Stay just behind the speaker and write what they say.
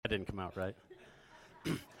didn't come out right.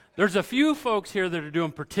 There's a few folks here that are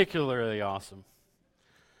doing particularly awesome,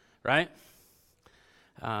 right?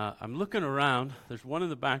 I'm looking around. There's one in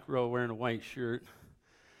the back row wearing a white shirt.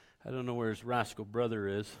 I don't know where his rascal brother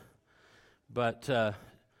is, but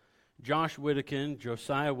Josh Whittakin,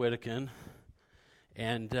 Josiah Whittakin,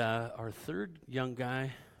 and our third young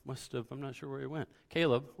guy must have, I'm not sure where he went.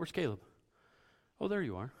 Caleb, where's Caleb? Oh, there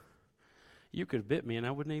you are. You could have bit me and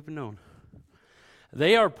I wouldn't have even known.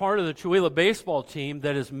 They are part of the Chewelah baseball team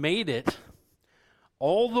that has made it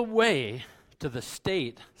all the way to the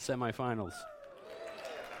state semifinals.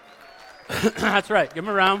 That's right. Give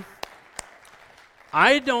them a round.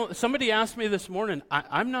 Somebody asked me this morning,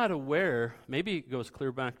 I'm not aware, maybe it goes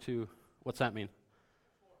clear back to, what's that mean?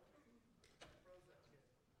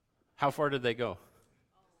 How far did they go?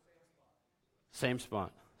 Same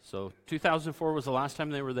spot. So 2004 was the last time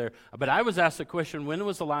they were there. But I was asked the question, when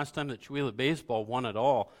was the last time that Chewelah baseball won at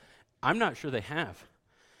all? I'm not sure they have.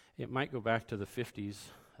 It might go back to the 50s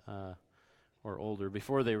or older,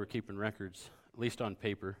 before they were keeping records, at least on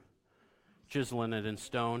paper, chiseling it in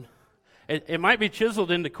stone. It might be chiseled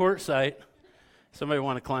into quartzite. Somebody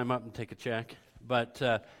want to climb up and take a check.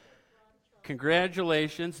 But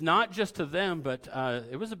congratulations, not just to them, but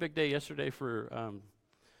it was a big day yesterday for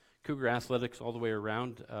Cougar athletics all the way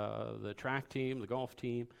around. The track team, the golf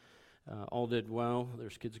team, all did well.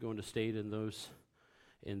 There's kids going to state in those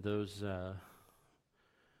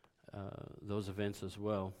events as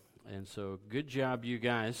well. And so, good job, you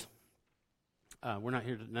guys. We're not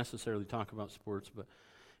here to necessarily talk about sports, but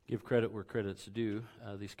give credit where credit's due.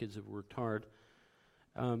 These kids have worked hard.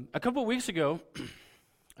 A couple weeks ago,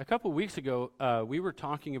 we were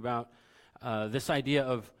talking about this idea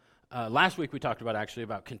of. Last week we talked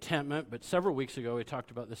about contentment, but several weeks ago we talked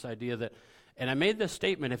about this idea that, and I made this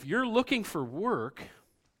statement, if you're looking for work,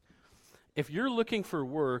 and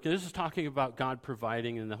this is talking about God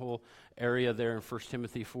providing in the whole area there in 1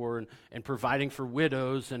 Timothy 4 and providing for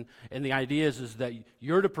widows, and the idea is that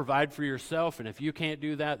you're to provide for yourself, and if you can't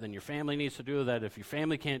do that, then your family needs to do that. If your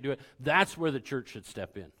family can't do it, that's where the church should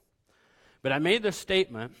step in. But I made this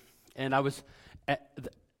statement, and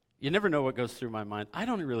you never know what goes through my mind. I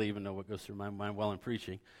don't really even know what goes through my mind while I'm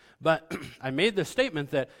preaching. But I made the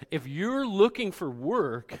statement that if you're looking for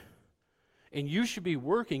work and you should be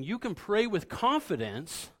working, you can pray with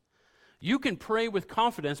confidence. You can pray with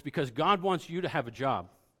confidence because God wants you to have a job.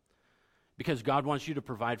 Because God wants you to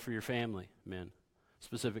provide for your family, men,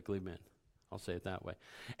 specifically men. I'll say it that way.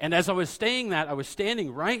 And as I was saying that, I was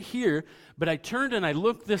standing right here, but I turned and I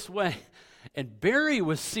looked this way, and Barry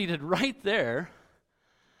was seated right there.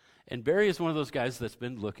 And Barry is one of those guys that's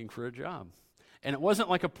been looking for a job. And it wasn't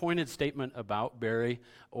like a pointed statement about Barry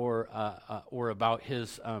or about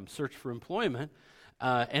his search for employment.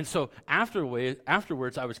 And so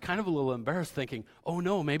afterwards, I was kind of a little embarrassed thinking, oh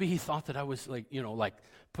no, maybe he thought that I was like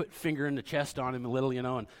put finger in the chest on him a little,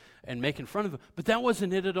 and making fun of him. But that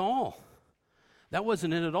wasn't it at all. That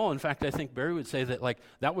wasn't it at all. In fact, I think Barry would say that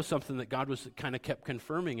that was something that God was kind of kept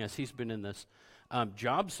confirming as he's been in this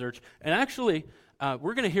job search. And actually,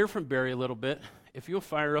 we're going to hear from Barry a little bit. If you'll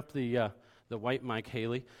fire up the white mic,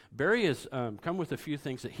 Haley. Barry has come with a few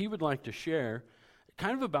things that he would like to share,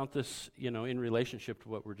 kind of about this, in relationship to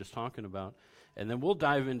what we're just talking about. And then we'll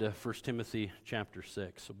dive into 1 Timothy chapter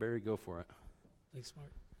 6. So Barry, go for it. Thanks,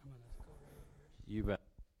 Mark. I'm going to go right over here. You bet.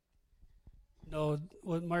 No,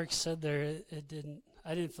 what Mark said there,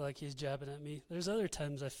 I didn't feel like he was jabbing at me. There's other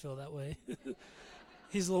times I feel that way.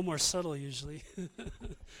 He's a little more subtle usually.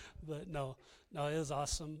 But no, it was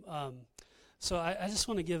awesome. So I just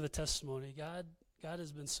want to give a testimony. God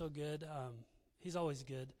has been so good. He's always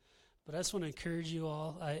good. But I just want to encourage you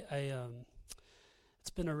all. It's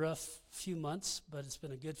been a rough few months, but it's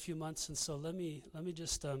been a good few months. And so let me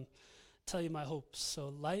just tell you my hopes.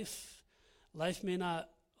 So life may not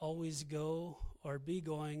always go or be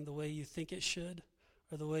going the way you think it should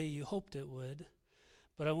or the way you hoped it would.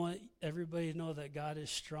 But I want everybody to know that God is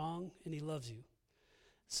strong and he loves you.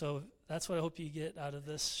 So that's what I hope you get out of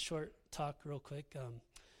this short talk real quick.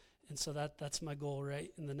 And so that's my goal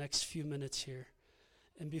right in the next few minutes here.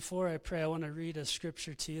 And before I pray, I want to read a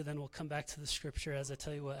scripture to you, then we'll come back to the scripture as I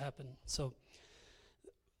tell you what happened. So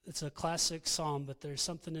it's a classic psalm, but there's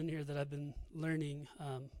something in here that I've been learning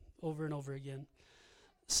over and over again.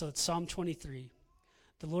 So it's Psalm 23.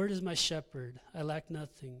 The Lord is my shepherd, I lack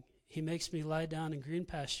nothing. He makes me lie down in green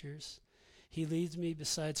pastures. He leads me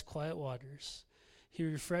beside quiet waters. He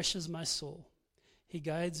refreshes my soul. He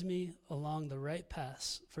guides me along the right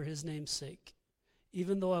paths for his name's sake.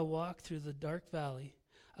 Even though I walk through the dark valley,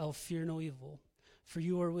 I will fear no evil, for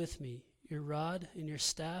you are with me. Your rod and your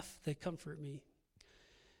staff, they comfort me.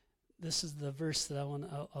 this is the verse that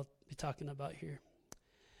I'll be talking about here.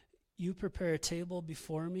 You prepare a table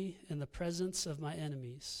before me in the presence of my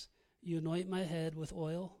enemies. You anoint my head with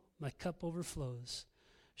oil, my cup overflows.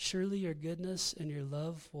 Surely your goodness and your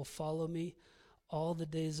love will follow me all the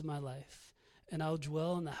days of my life, and I'll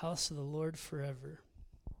dwell in the house of the Lord forever.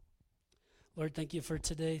 Lord, thank you for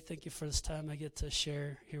today. Thank you for this time I get to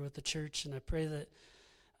share here with the church, and I pray that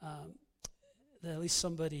at least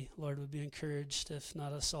somebody, Lord, would be encouraged, if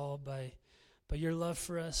not us all, by your love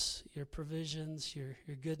for us, your provisions, your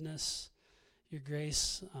goodness, your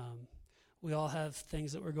grace. We all have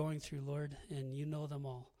things that we're going through, Lord, and you know them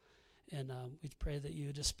all. And we pray that you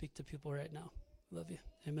would just speak to people right now. Love you.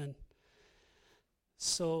 Amen.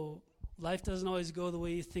 So life doesn't always go the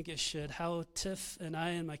way you think it should. How Tiff and I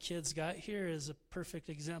and my kids got here is a perfect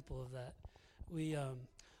example of that.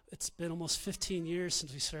 It's been almost 15 years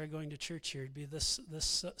since we started going to church here. It'd be this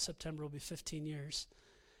September will be 15 years.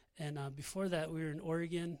 And before that, we were in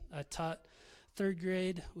Oregon. I taught third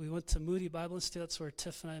grade. We went to Moody Bible Institute. That's where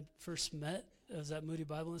Tiff and I first met. It was at Moody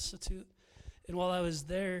Bible Institute. And while I was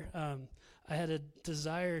there, I had a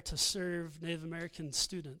desire to serve Native American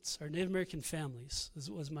students, or Native American families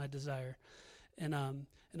was my desire. And I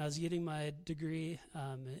was getting my degree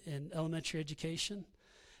in elementary education.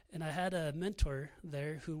 And I had a mentor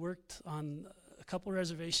there who worked on a couple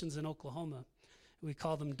reservations in Oklahoma. We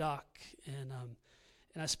called him Doc.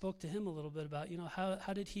 And I spoke to him a little bit about,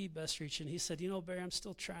 how did he best reach? And he said, Barry, I'm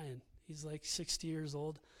still trying. He's like 60 years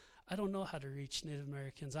old. I don't know how to reach Native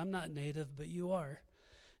Americans. I'm not Native, but you are.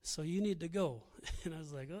 So you need to go. And I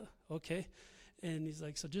was like, oh, okay. And he's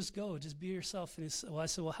like, so just go, just be yourself. And I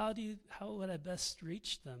said, well, how would I best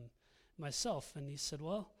reach them myself? And he said,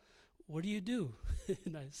 well, what do you do?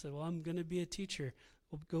 And I said, well, I'm going to be a teacher.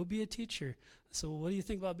 Well, go be a teacher. So what do you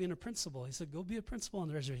think about being a principal? He said, go be a principal on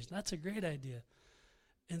the reservation. That's a great idea.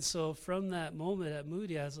 And so from that moment at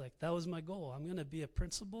Moody, I was like, that was my goal. I'm going to be a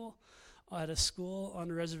principal at a school on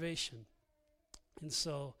a reservation. And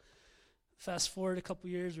so fast forward a couple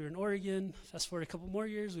years, we were in Oregon. Fast forward a couple more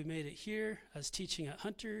years, we made it here. I was teaching at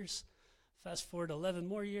Hunters. Fast forward 11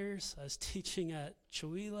 more years, I was teaching at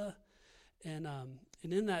Chewelah. And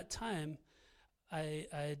in that time,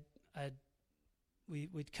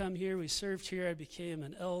 we'd come here, we served here, I became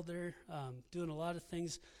an elder, doing a lot of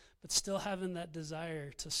things, but still having that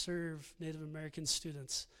desire to serve Native American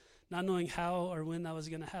students, not knowing how or when that was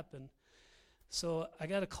going to happen. So I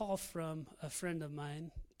got a call from a friend of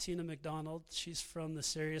mine, Tina McDonald. She's from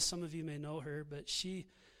this area. Some of you may know her, but she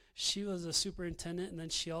was a superintendent, and then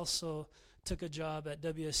she also took a job at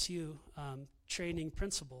WSU training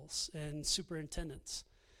principals and superintendents.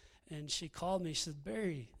 And she called me. She said,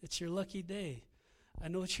 Barry, it's your lucky day. I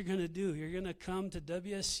know what you're going to do. You're going to come to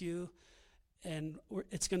WSU, and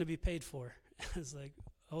it's going to be paid for. I was like,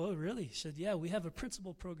 oh, really? She said, yeah, we have a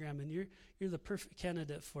principal program, and you're the perfect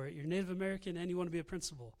candidate for it. You're Native American, and you want to be a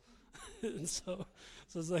principal. And so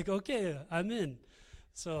I was like, okay, I'm in.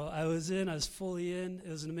 So I was fully in. It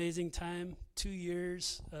was an amazing time, 2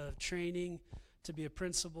 years of training to be a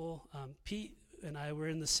principal. Pete and I were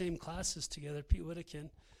in the same classes together. Pete Whittakin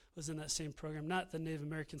was in that same program, not the Native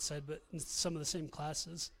American side, but in some of the same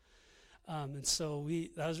classes. And so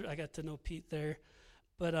I got to know Pete there.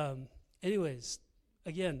 But anyways,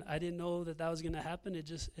 again, I didn't know that was going to happen.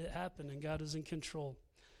 It happened, and God was in control.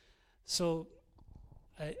 So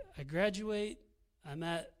I graduate. I'm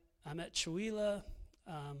at Chewelah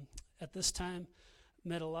at this time.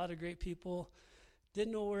 Met a lot of great people.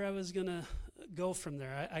 Didn't know where I was going to go from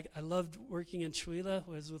there. I loved working in Chewelah.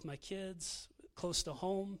 Was with my kids, close to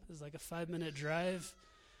home. It was like a 5-minute drive.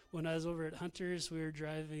 When I was over at Hunters, I was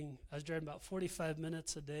driving about 45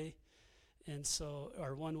 minutes a day,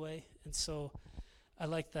 or one way. And so I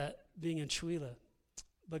liked that, being in Chewelah.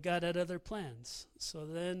 But God had other plans. So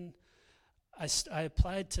then I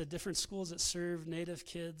applied to different schools that serve Native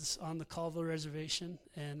kids on the Colville Reservation,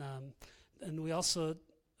 and we also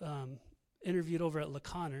interviewed over at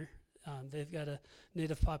LeConner. They've got a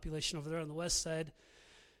Native population over there on the west side.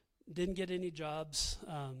 Didn't get any jobs,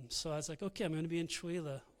 so I was like, okay, I'm going to be in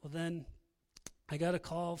Chewelah. Well, then I got a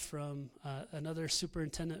call from another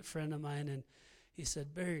superintendent friend of mine, and he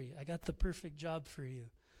said, Barry, I got the perfect job for you.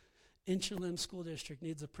 Inchalim School District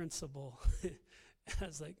needs a principal. And I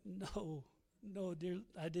was like, no, dear,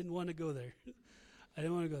 I didn't want to go there. I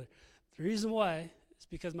didn't want to go there. The reason why is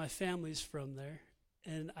because my family's from there,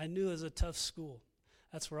 and I knew it was a tough school.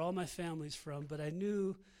 That's where all my family's from, but I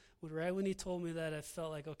knew right when he told me that, I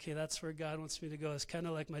felt like, okay, that's where God wants me to go. It's kind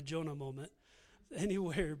of like my Jonah moment.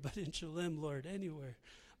 Anywhere but in Shalem, Lord, anywhere.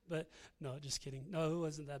 But no, just kidding. No, it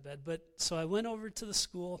wasn't that bad. But so I went over to the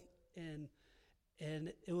school, and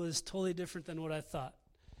And it was totally different than what I thought.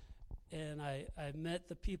 And I met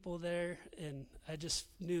the people there, and I just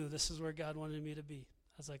knew this is where God wanted me to be.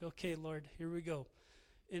 I was like, okay, Lord, here we go.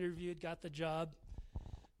 Interviewed, got the job,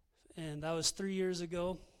 and that was 3 years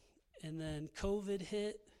ago. And then COVID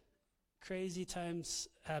hit. Crazy times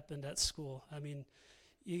happened at school. I mean,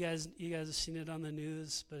 you guys have seen it on the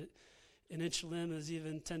news, but in Inchlim is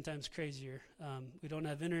even 10 times crazier. We don't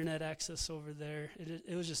have internet access over there.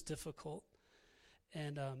 It was just difficult.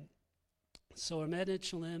 And so I'm at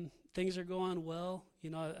Inchlim. Things are going well.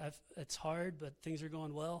 You know, it's hard, but things are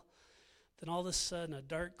going well. Then all of a sudden, a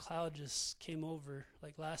dark cloud just came over,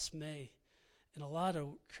 like last May, and a lot of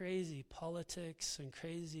crazy politics and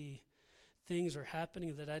crazy things were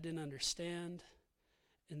happening that I didn't understand.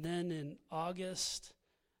 And then in August,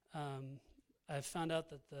 I found out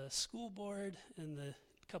that the school board and the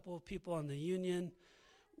couple of people on the union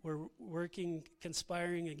were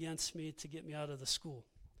conspiring against me to get me out of the school.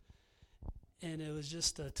 And it was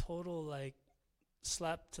just a total, like,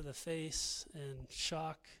 slap to the face and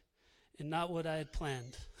shock, and not what I had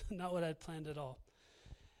planned, not what I had planned at all.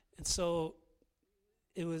 And so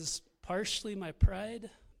it was partially my pride,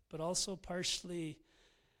 but also partially,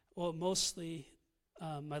 well, mostly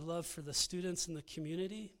my love for the students in the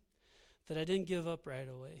community, that I didn't give up right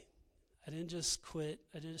away. I didn't just quit.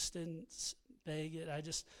 I just didn't beg it. I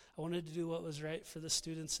wanted to do what was right for the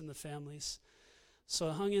students and the families. So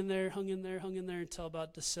I hung in there until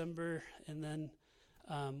about December, and then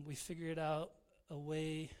we figured out a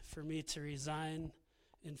way for me to resign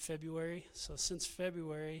in February. So since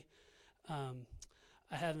February,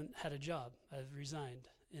 I haven't had a job. I've resigned.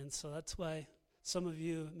 And so that's why some of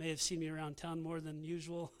you may have seen me around town more than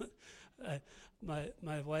usual.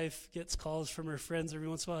 My wife gets calls from her friends every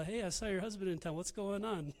once in a while. Hey, I saw your husband in town. What's going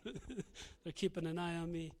on? They're keeping an eye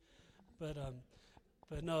on me. But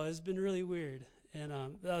no, it's been really weird. And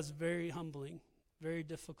that was very humbling, very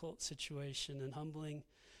difficult situation, and humbling.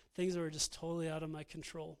 Things that were just totally out of my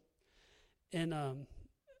control. And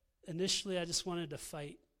initially, I just wanted to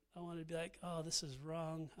fight. I wanted to be like, oh, this is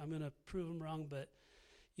wrong. I'm going to prove them wrong. But,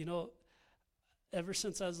 you know, ever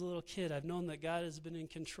since I was a little kid, I've known that God has been in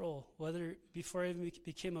control. Whether before I even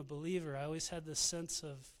became a believer, I always had this sense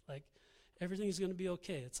of, like, everything's going to be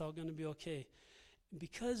okay. It's all going to be okay.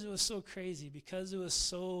 Because it was so crazy, because it was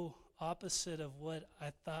so opposite of what I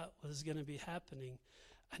thought was going to be happening,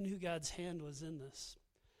 I knew God's hand was in this.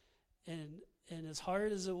 And as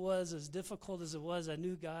hard as it was, as difficult as it was, I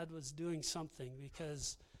knew God was doing something,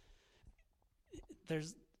 because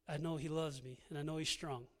I know He loves me, and I know He's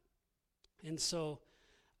strong. And so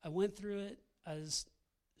I went through it. I was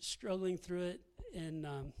struggling through it, and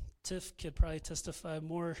Tiff could probably testify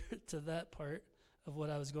more to that part of what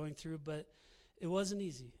I was going through, but it wasn't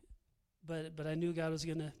easy. But I knew God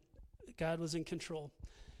was in control.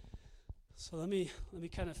 So let me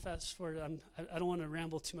kind of fast forward. I don't want to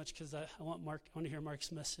ramble too much, because I want to hear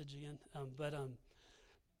Mark's message again.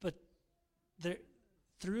 But there,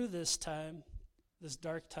 through this time, this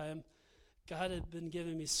dark time, God had been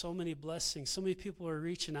giving me so many blessings. So many people were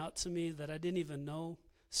reaching out to me that I didn't even know.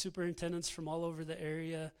 Superintendents from all over the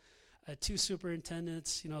area. I had 2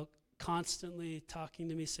 superintendents, constantly talking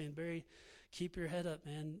to me, saying, Barry, keep your head up,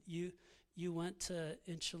 man. You went to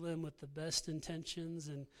Inchlim with the best intentions,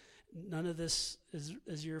 and none of this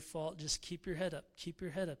is your fault. Just keep your head up. Keep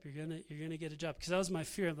your head up. You're gonna get a job. Because that was my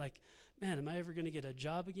fear. I'm like, man, am I ever gonna get a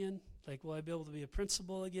job again? Like, will I be able to be a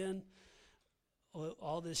principal again?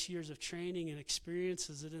 All this years of training and experience,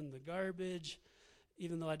 is it in the garbage?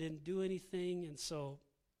 Even though I didn't do anything. And so,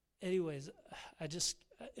 anyways,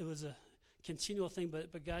 it was a continual thing.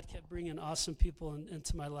 But God kept bringing awesome people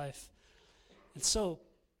into my life. And so,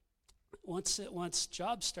 once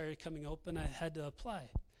jobs started coming open, I had to apply.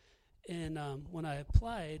 And when I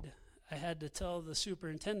applied, I had to tell the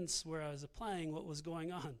superintendents where I was applying what was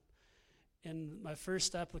going on. And my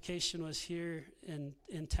first application was here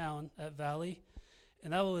in town at Valley.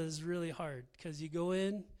 And that was really hard, because you go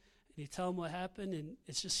in and you tell them what happened, and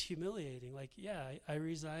it's just humiliating. Like, yeah, I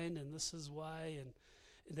resigned, and this is why. And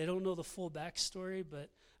they don't know the full backstory, but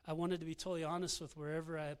I wanted to be totally honest with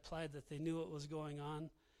wherever I applied, that they knew what was going on.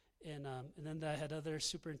 And then I had other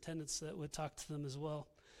superintendents that would talk to them as well.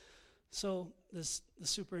 So the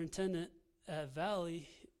superintendent at Valley,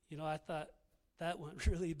 I thought that went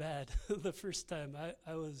really bad the first time.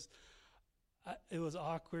 It was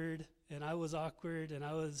awkward, and I was awkward, and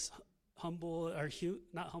I was humble, or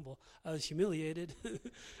not humble. I was humiliated,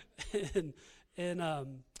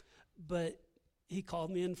 but he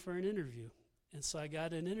called me in for an interview, and so I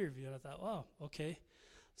got an interview, and I thought, wow, okay.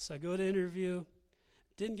 So I go to interview,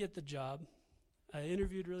 didn't get the job. I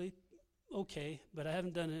interviewed really okay, but I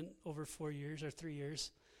haven't done it in over 4 years or 3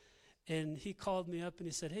 years. And he called me up and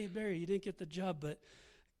he said, hey, Barry, you didn't get the job, but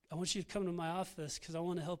I want you to come to my office because I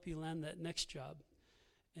want to help you land that next job.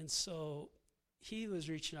 And so he was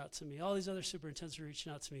reaching out to me. All these other superintendents were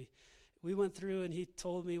reaching out to me. We went through and he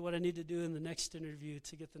told me what I need to do in the next interview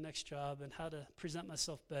to get the next job and how to present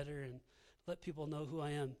myself better and let people know who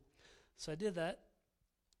I am. So I did that.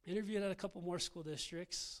 Interviewed at a couple more school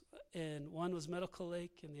districts, and one was Medical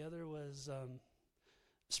Lake and the other was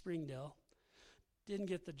Springdale. Didn't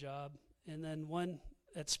get the job. And then one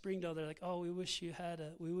at Springdale, they're like, oh, we wish we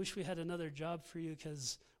had another job for you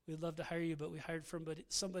because we'd love to hire you, but we hired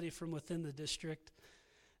somebody from within the district.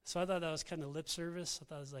 So I thought that was kind of lip service. I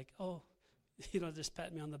thought it was like, oh, just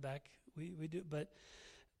pat me on the back. We do, but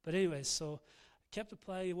anyways, so I kept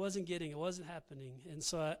applying. It wasn't happening. And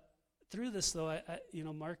so through this though, I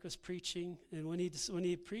Mark was preaching, and when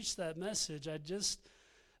he preached that message, I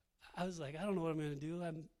was like, I don't know what I'm going to do.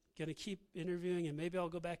 I'm going to keep interviewing, and maybe I'll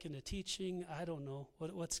go back into teaching. I don't know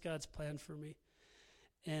what's God's plan for me.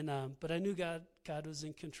 And but I knew God was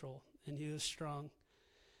in control, and He was strong.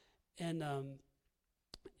 And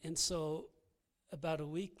so about a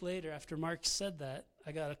week later, after Mark said that,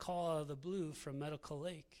 I got a call out of the blue from Medical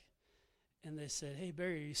Lake. And they said, hey,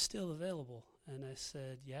 Barry, are you still available? And I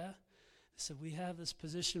said, yeah. They said, we have this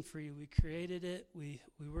position for you. We created it. We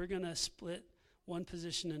were going to split one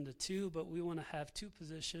position into two, but we want to have two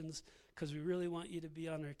positions because we really want you to be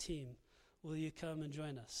on our team. Will you come and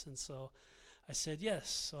join us? And so I said yes.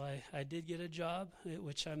 So I did get a job,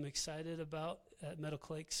 which I'm excited about, at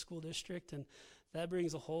Medical Lake School District. And that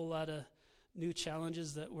brings a whole lot of new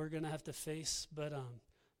challenges that we're going to have to face, but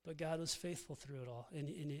God was faithful through it all, and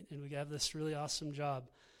we have this really awesome job.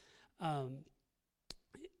 Let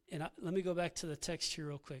me go back to the text here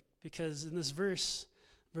real quick, because in this verse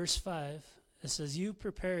 5, it says, you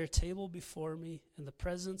prepare a table before me in the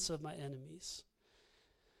presence of my enemies.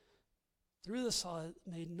 Through this all, it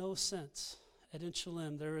made no sense. At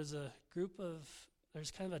Inchalim, there's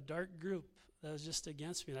kind of a dark group that was just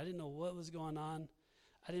against me, and I didn't know what was going on.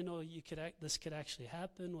 I didn't know this could actually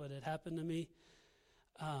happen, what had happened to me.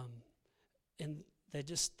 And they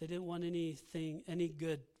didn't want any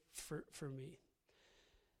good for me.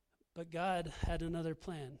 But God had another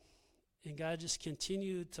plan. And God just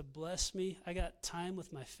continued to bless me. I got time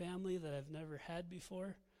with my family that I've never had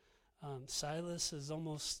before. Silas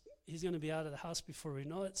he's going to be out of the house before we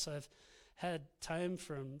know it. So I've had time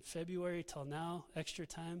from February till now, extra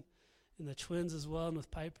time. And the twins as well, and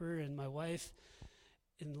with Piper and my wife.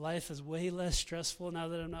 And life is way less stressful now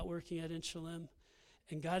that I'm not working at Inchalim.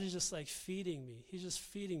 And God is just like feeding me. He's just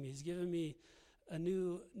feeding me. He's giving me a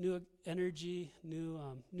new energy, new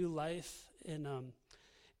life. And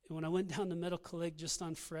when I went down to Medical Lake just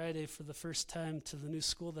on Friday for the first time to the new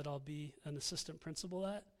school that I'll be an assistant principal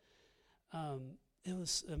at, it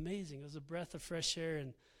was amazing. It was a breath of fresh air.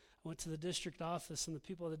 And I went to the district office, and the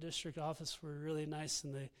people at the district office were really nice.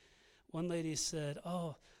 And one lady said,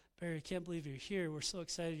 oh, Barry, I can't believe you're here. We're so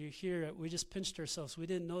excited you're here. We just pinched ourselves. We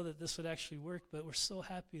didn't know that this would actually work, but we're so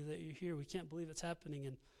happy that you're here. We can't believe it's happening.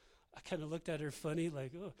 And I kind of looked at her funny,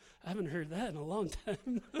 like, oh, I haven't heard that in a long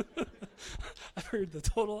time. I've heard the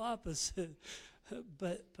total opposite.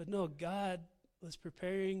 But no, God was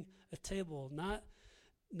preparing a table,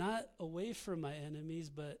 not away from my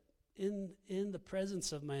enemies, but in the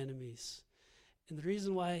presence of my enemies. And the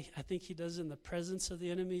reason why I think He does it in the presence of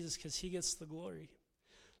the enemies is because He gets the glory.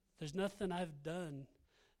 There's nothing I've done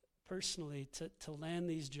personally to land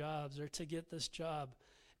these jobs or to get this job.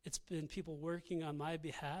 It's been people working on my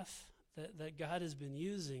behalf that God has been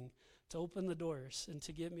using to open the doors and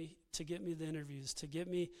to get me the interviews, to get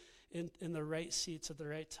me in the right seats at the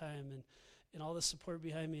right time, and all the support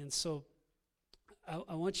behind me. And so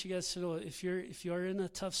I want you guys to know, if you're in a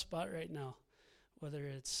tough spot right now, whether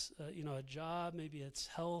it's a job, maybe it's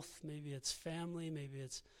health, maybe it's family, maybe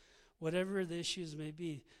it's whatever the issues may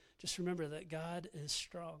be, just remember that God is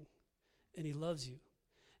strong, and He loves you,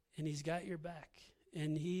 and He's got your back,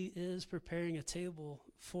 and He is preparing a table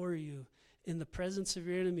for you in the presence of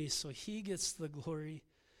your enemies, so He gets the glory,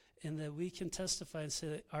 and that we can testify and say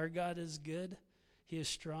that our God is good, He is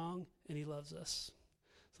strong, and He loves us.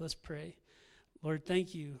 So let's pray. Lord,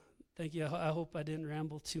 thank you. Thank you. I hope I didn't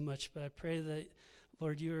ramble too much, but I pray that,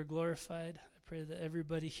 Lord, you are glorified. I pray that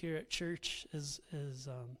everybody here at church is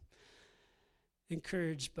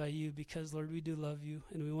encouraged by you, because, Lord, we do love you,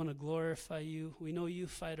 and we want to glorify you. We know you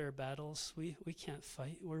fight our battles. We can't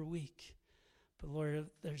fight. We're weak. But, Lord, if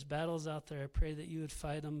there's battles out there, I pray that you would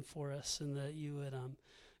fight them for us, and that you would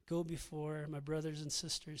go before my brothers and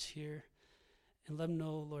sisters here and let them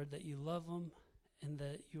know, Lord, that you love them, and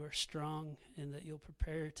that you are strong, and that you'll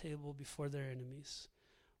prepare a table before their enemies.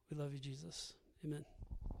 We love you, Jesus. Amen.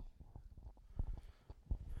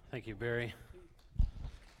 Thank you, Barry.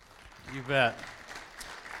 You bet.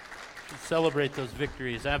 Celebrate those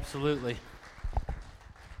victories, absolutely.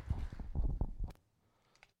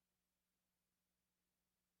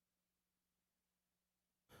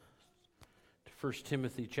 To 1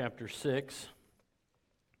 Timothy chapter 6.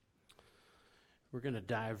 We're going to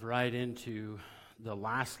dive right into the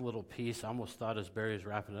last little piece. I almost thought as Barry was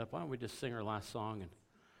wrapping it up, why don't we just sing our last song and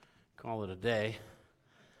call it a day?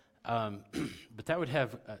 But that would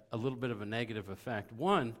have a little bit of a negative effect.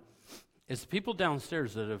 One is the people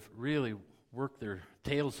downstairs that have really worked their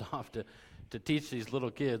tails off to teach these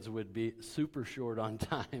little kids would be super short on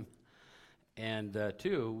time. And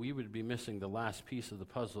two, we would be missing the last piece of the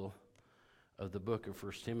puzzle of the book of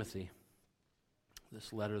 1 Timothy.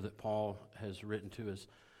 This letter that Paul has written to his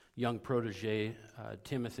young protege,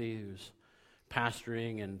 Timothy, who's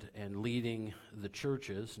pastoring and leading the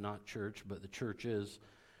churches, not church, but the churches,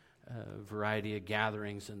 a variety of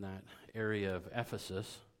gatherings in that area of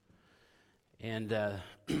Ephesus. And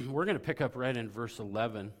we're going to pick up right in verse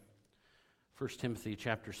 11, 1 Timothy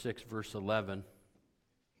chapter 6, verse 11,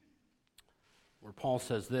 where Paul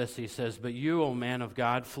says this. He says, "But you, O man of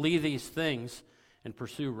God, flee these things and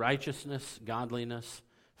pursue righteousness, godliness,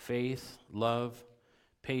 faith, love,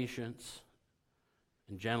 patience,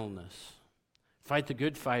 and gentleness. Fight the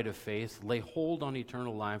good fight of faith. Lay hold on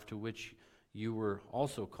eternal life, to which you were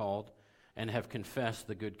also called, and have confessed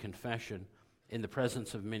the good confession in the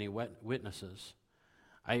presence of many witnesses.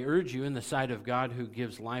 I urge you in the sight of God, who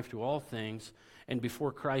gives life to all things, and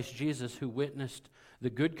before Christ Jesus, who witnessed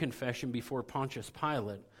the good confession before Pontius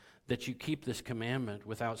Pilate, that you keep this commandment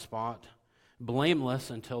without spot,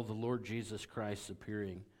 blameless until the Lord Jesus Christ's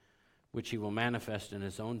appearing, which he will manifest in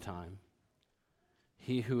his own time.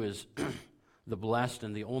 He who is the blessed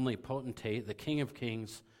and the only potentate, the King of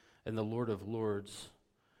kings and the Lord of lords,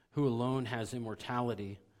 who alone has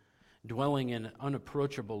immortality, dwelling in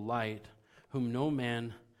unapproachable light, whom no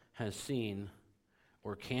man has seen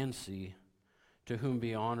or can see, to whom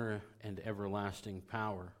be honor and everlasting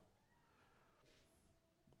power.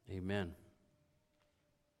 Amen."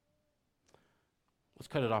 Let's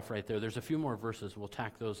cut it off right there. There's a few more verses. We'll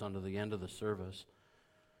tack those onto the end of the service.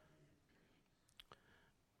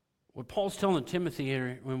 What Paul's telling Timothy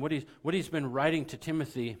here, and what he's been writing to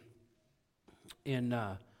Timothy in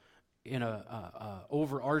a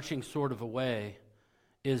overarching sort of a way,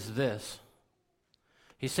 is this.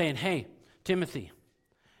 He's saying, "Hey, Timothy,"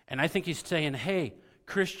 and I think he's saying, "Hey,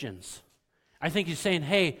 Christians." I think he's saying,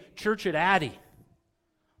 "Hey, church at Addie,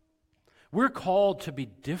 we're called to be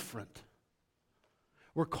different.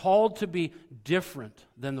 We're called to be different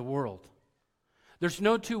than the world." There's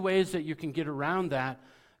no two ways that you can get around that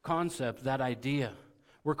concept, that idea.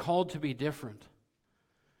 We're called to be different.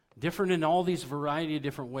 Different in all these variety of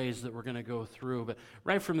different ways that we're going to go through. But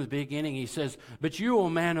right from the beginning, he says, "But you, O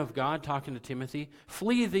man of God," talking to Timothy,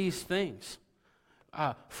 "flee these things."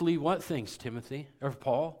 Flee what things, Timothy? Or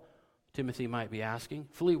Paul? Timothy might be asking.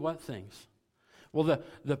 Flee what things? Well,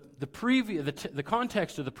 the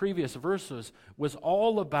context of the previous verses was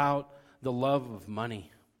all about the love of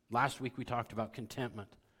money. Last week we talked about contentment,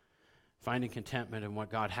 finding contentment in what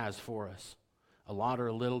God has for us. A lot or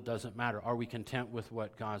a little doesn't matter. Are we content with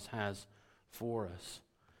what God has for us?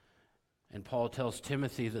 And Paul tells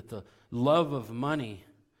Timothy that the love of money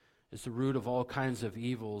is the root of all kinds of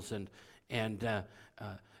evils, and the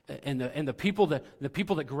people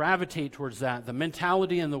that gravitate towards that, the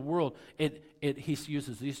mentality in the world, he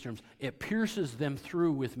uses these terms, it pierces them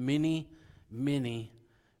through with many, many,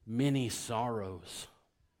 many sorrows.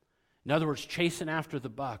 In other words, chasing after the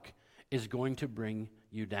buck is going to bring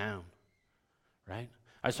you down, right?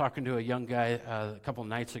 I was talking to a young guy a couple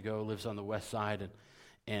nights ago, lives on the west side,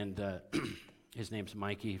 and his name's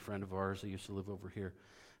Mikey, a friend of ours. He used to live over here.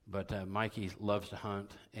 But Mikey loves to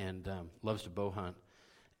hunt and loves to bow hunt.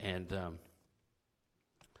 And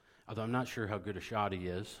although I'm not sure how good a shot he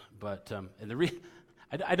is, but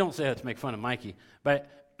I don't say that to make fun of Mikey,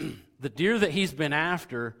 but the deer that he's been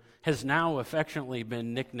after has now affectionately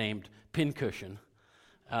been nicknamed Pincushion,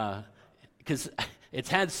 because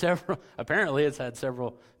apparently it's had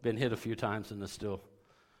several, been hit a few times and is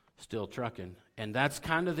still trucking. And that's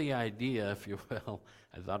kind of the idea, if you will.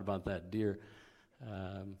 I thought about that deer,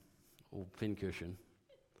 old Pincushion.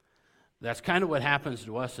 That's kind of what happens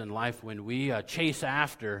to us in life when we chase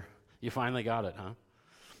after. You finally got it, huh?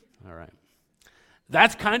 All right.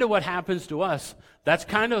 That's kind of what happens to us. That's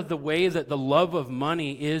kind of the way that the love of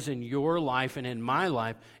money is in your life and in my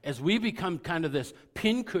life, as we become kind of this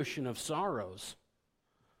pincushion of sorrows.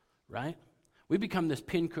 right? We become this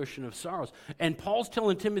pincushion of sorrows. And Paul's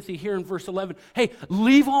telling Timothy here in verse 11, hey,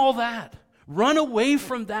 leave all that. Run away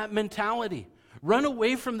from that mentality. Run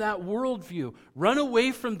away from that worldview. Run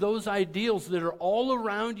away from those ideals that are all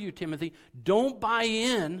around you, Timothy. Don't buy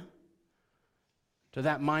in to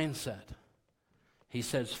that mindset. He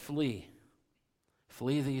says, flee.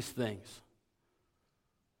 Flee these things.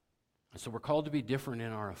 And so we're called to be different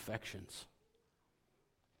in our affections.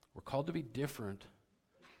 We're called to be different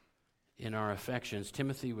in our affections.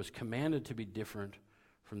 Timothy was commanded to be different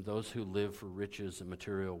from those who live for riches and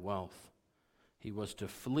material wealth. He was to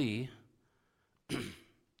flee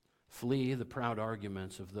the proud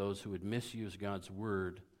arguments of those who would misuse God's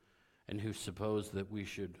word and who suppose that we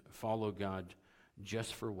should follow God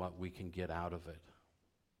just for what we can get out of it.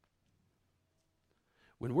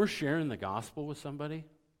 When we're sharing the gospel with somebody,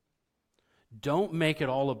 don't make it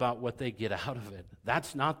all about what they get out of it.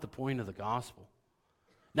 That's not the point of the gospel.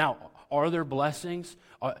 Now, are there blessings?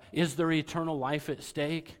 Is there eternal life at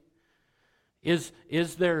stake? Is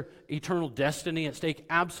there eternal destiny at stake?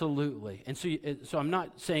 Absolutely. And so I'm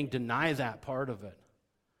not saying deny that part of it.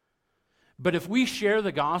 But if we share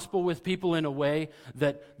the gospel with people in a way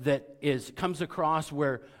that comes across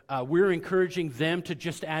where we're encouraging them to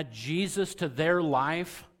just add Jesus to their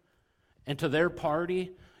life and to their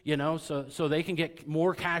party, so they can get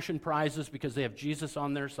more cash and prizes because they have Jesus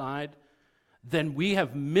on their side, then we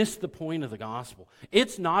have missed the point of the gospel.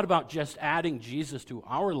 It's not about just adding Jesus to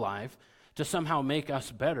our life to somehow make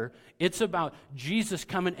us better. It's about Jesus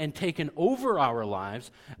coming and taking over our lives,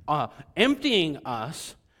 emptying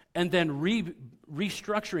us, and then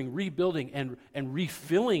restructuring, rebuilding, and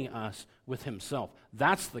refilling us with himself.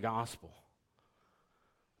 That's the gospel.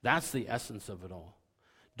 That's the essence of it all.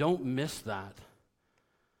 Don't miss that.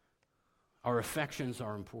 Our affections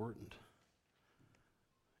are important.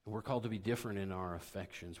 And we're called to be different in our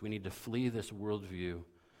affections. We need to flee this worldview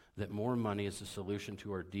that more money is the solution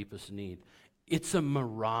to our deepest need. It's a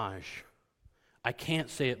mirage. I can't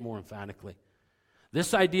say it more emphatically.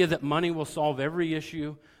 This idea that money will solve every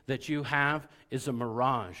issue that you have is a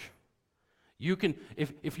mirage. You can,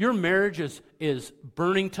 if your marriage is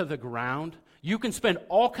burning to the ground, you can spend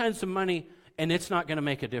all kinds of money and it's not going to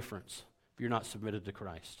make a difference if you're not submitted to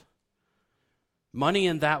Christ. Money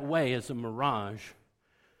in that way is a mirage,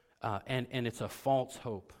 and it's a false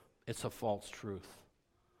hope. It's a false truth.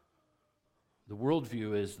 The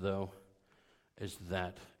worldview is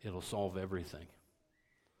that it'll solve everything.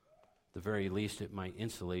 At the very least, it might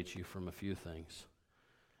insulate you from a few things.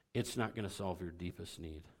 It's not going to solve your deepest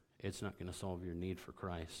need. It's not going to solve your need for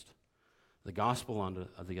Christ. The gospel, on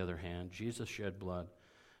the other hand, Jesus shed blood,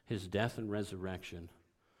 his death and resurrection,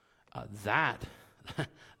 that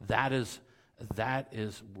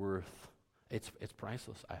is worth, it's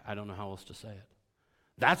priceless. I don't know how else to say it.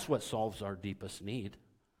 That's what solves our deepest need.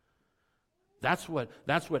 That's what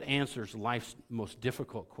answers life's most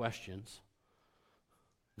difficult questions.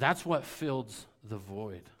 That's what fills the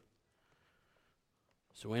void.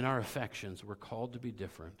 So in our affections, we're called to be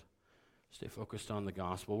different. Stay focused on the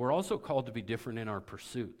gospel. We're also called to be different in our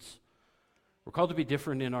pursuits. We're called to be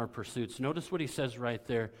different in our pursuits. Notice what he says right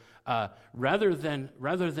there. Rather than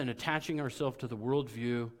attaching ourselves to the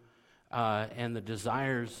worldview and the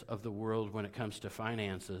desires of the world when it comes to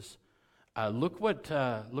finances, look what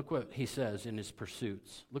he says in his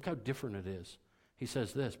pursuits. Look how different it is. He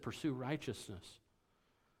says this: pursue righteousness,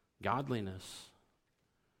 godliness,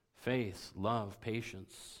 faith, love,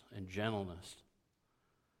 patience, and gentleness.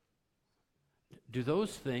 Do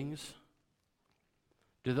those things,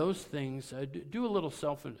 do a little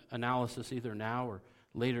self-analysis either now or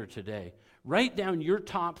later today. Write down your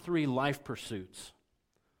top 3 life pursuits.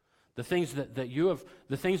 The things that you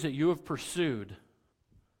have pursued.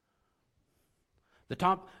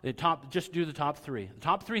 Just do the top 3. The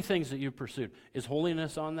top 3 things that you've pursued. Is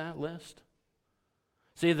holiness on that list?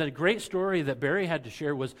 See, the great story that Barry had to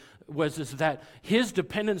share was that his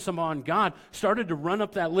dependence upon God started to run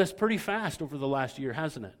up that list pretty fast over the last year,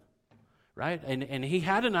 hasn't it? Right? And he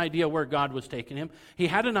had an idea where God was taking him. He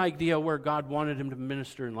had an idea where God wanted him to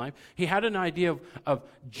minister in life. He had an idea of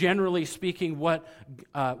generally speaking what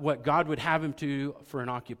God would have him to do for an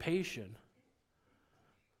occupation.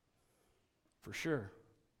 For sure.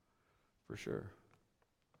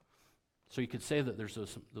 So you could say that there's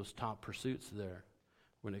those top pursuits there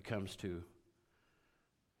when it comes to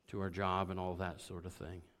our job and all that sort of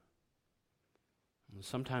thing. And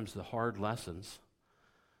sometimes the hard lessons,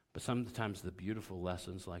 but sometimes the beautiful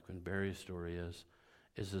lessons, like when Barry's story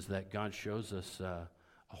is that God shows us a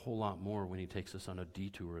whole lot more when he takes us on a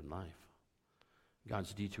detour in life.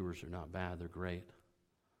 God's detours are not bad, they're great.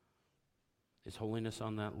 Is holiness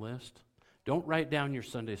on that list? Don't write down your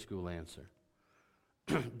Sunday school answer.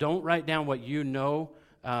 Don't write down what you know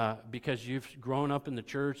because you've grown up in the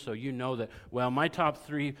church, so you know that, well, my top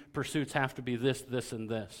 3 pursuits have to be this, this, and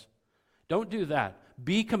this. Don't do that.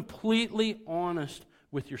 Be completely honest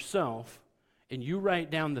with yourself, and you write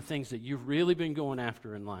down the things that you've really been going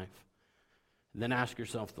after in life. And then ask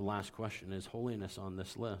yourself the last question, is holiness on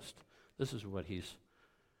this list? This is what he's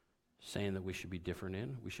saying that we should be different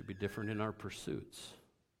in. We should be different in our pursuits.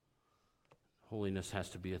 Holiness has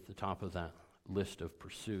to be at the top of that list of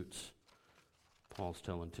pursuits, Paul's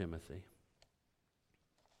telling Timothy.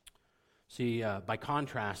 See, by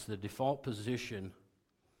contrast, the default position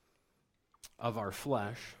of our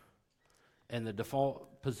flesh and the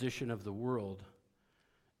default position of the world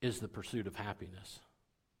is the pursuit of happiness.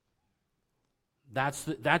 That's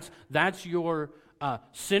your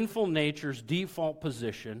sinful nature's default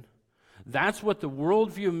position. That's what the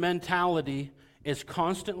worldview mentality is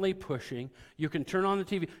constantly pushing. You can turn on the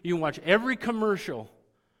TV. You can watch every commercial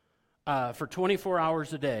for 24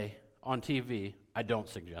 hours a day on TV. I don't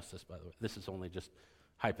suggest this, by the way. This is only just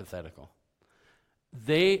hypothetical.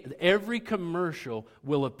 Every commercial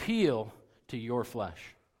will appeal to your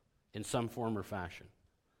flesh in some form or fashion.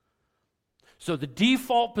 So the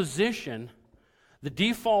default position, the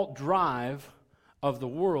default drive of the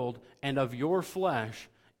world and of your flesh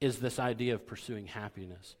is this idea of pursuing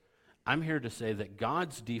happiness. I'm here to say that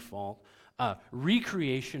God's default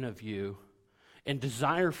recreation of you and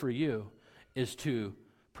desire for you is to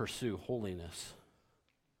pursue holiness.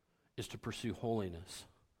 Is to pursue holiness.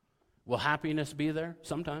 Will happiness be there?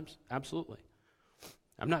 Sometimes, absolutely.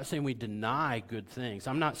 I'm not saying we deny good things.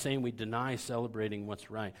 I'm not saying we deny celebrating what's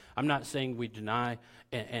right. I'm not saying we deny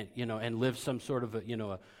and live some sort of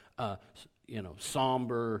a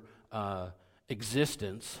somber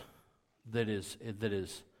existence that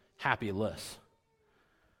is happyless.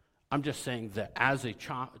 I'm just saying that as a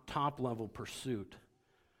top level pursuit,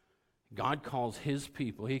 God calls his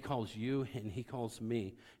people, he calls you and he calls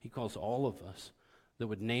me, he calls all of us that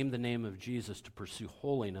would name the name of Jesus to pursue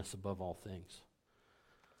holiness above all things.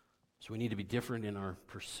 So we need to be different in our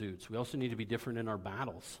pursuits. We also need to be different in our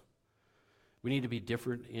battles. We need to be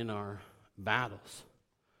different in our battles.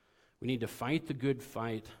 We need to fight the good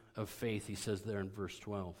fight of faith, he says there in verse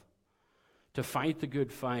 12. To fight the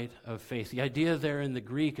good fight of faith. The idea there in the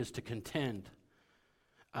Greek is to contend.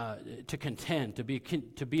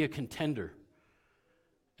 To be a contender.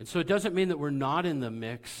 And so it doesn't mean that we're not in the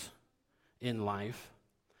mix in life.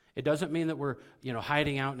 It doesn't mean that we're,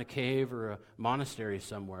 hiding out in a cave or a monastery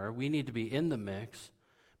somewhere. We need to be in the mix,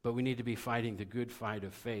 but we need to be fighting the good fight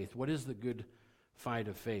of faith. What is the good fight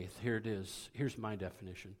of faith? Here it is. Here's my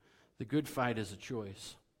definition. The good fight is a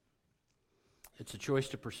choice. It's a choice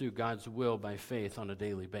to pursue God's will by faith on a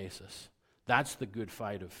daily basis. That's the good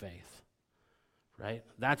fight of faith, right?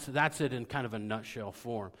 That's it in kind of a nutshell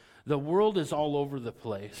form. The world is all over the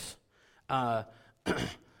place.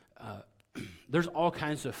 There's all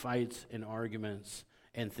kinds of fights and arguments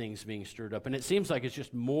and things being stirred up. And it seems like it's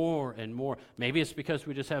just more and more. Maybe it's because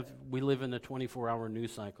we live in a 24-hour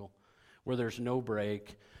news cycle where there's no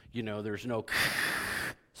break. There's no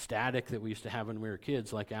static that we used to have when we were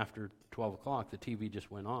kids, like after 12 o'clock, the TV just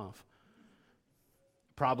went off.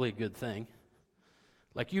 Probably a good thing.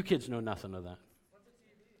 Like you kids know nothing of that.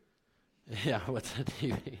 What's a TV? Yeah, what's a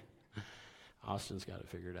TV? Austin's got it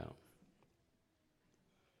figured out.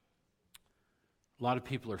 A lot of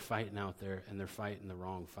people are fighting out there, and they're fighting the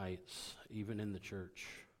wrong fights, even in the church.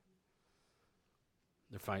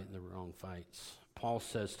 They're fighting the wrong fights. Paul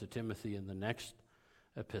says to Timothy in the next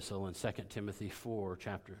epistle in 2 Timothy 4,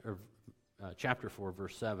 chapter 4,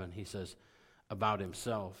 verse 7, he says about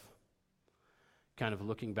himself, kind of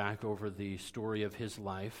looking back over the story of his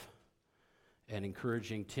life and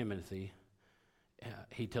encouraging Timothy.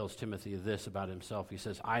 He tells Timothy this about himself. He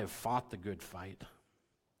says, I have fought the good fight.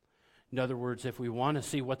 In other words, if we want to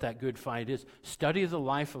see what that good fight is, study the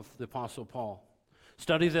life of the Apostle Paul.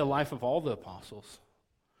 Study the life of all the apostles.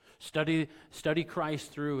 Study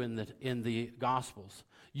Christ through in the Gospels.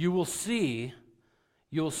 You will see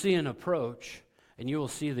an approach, and you will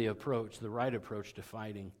see the right approach to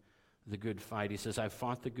fighting the good fight. He says, I've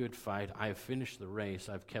fought the good fight. I have finished the race.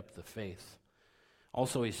 I've kept the faith.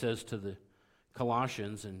 Also, he says to the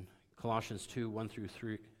Colossians, in Colossians 2, 1 through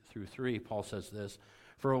 3, Paul says this,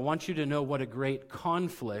 for I want you to know what a great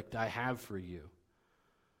conflict I have for you.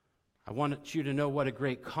 I want you to know what a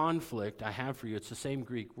great conflict I have for you. It's the same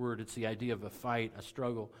Greek word. It's the idea of a fight, a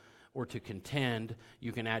struggle, or to contend.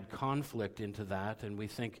 You can add conflict into that, and we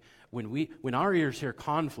think when our ears hear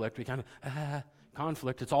conflict, we kind of,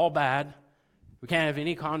 conflict, it's all bad. We can't have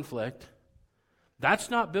any conflict. That's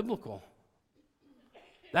not biblical.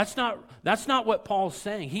 That's not what Paul's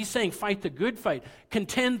saying. He's saying fight the good fight.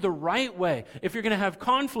 Contend the right way. If you're going to have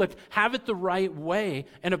conflict, have it the right way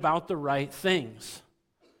and about the right things.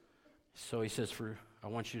 So he says, I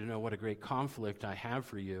want you to know what a great conflict I have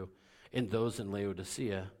for you in those in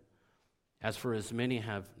Laodicea. As for as many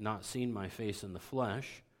have not seen my face in the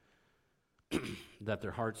flesh, that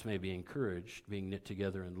their hearts may be encouraged, being knit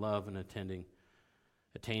together in love and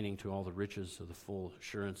attaining to all the riches of the full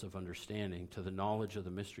assurance of understanding, to the knowledge of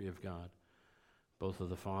the mystery of God, both of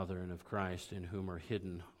the Father and of Christ, in whom are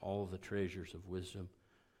hidden all the treasures of wisdom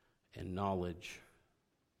and knowledge.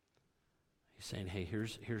 He's saying, hey,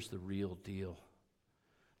 here's the real deal.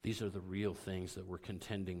 These are the real things that we're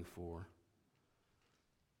contending for.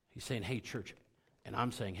 He's saying, hey, church, and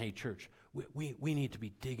I'm saying, hey, church, we need to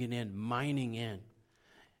be digging in, mining in,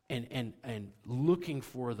 and looking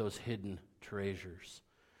for those hidden treasures,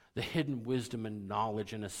 the hidden wisdom and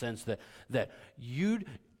knowledge, in a sense that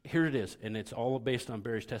here it is, and it's all based on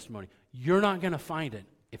Barry's testimony. You're not going to find it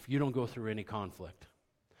if you don't go through any conflict.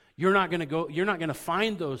 You're not going to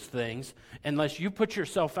find those things unless you put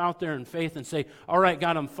yourself out there in faith and say, all right,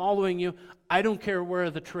 God, I'm following you. I don't care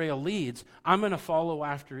where the trail leads. I'm going to follow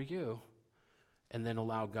after you. And then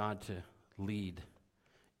allow God to lead,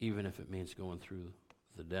 even if it means going through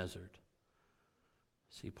the desert.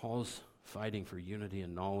 See, Paul's fighting for unity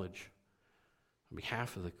and knowledge on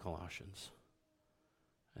behalf of the Colossians.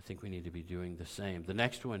 I think we need to be doing the same. The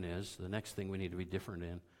next thing we need to be different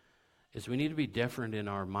in is we need to be different in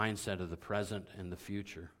our mindset of the present and the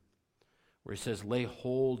future, where he says, lay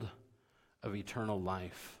hold of eternal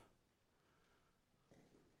life.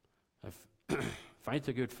 Fight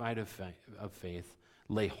the good fight of faith.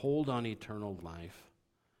 Lay hold on eternal life.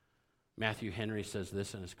 Matthew Henry says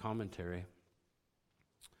this in his commentary.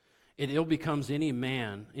 It ill becomes any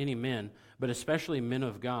men, but especially men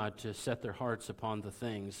of God, to set their hearts upon the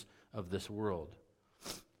things of this world.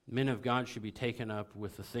 Men of God should be taken up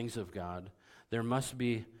with the things of God. There must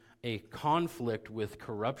be a conflict with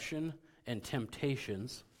corruption and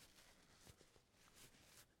temptations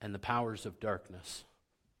and the powers of darkness.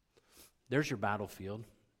 There's your battlefield.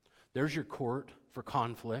 There's your court for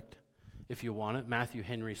conflict, if you want it. Matthew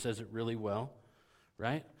Henry says it really well,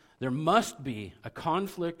 right? There must be a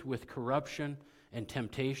conflict with corruption and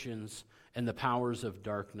temptations and the powers of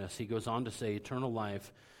darkness. He goes on to say, eternal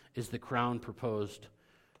life is the crown proposed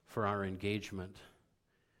for our engagement.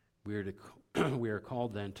 We are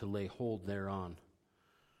called then to lay hold thereon.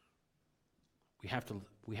 We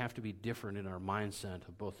have to be different in our mindset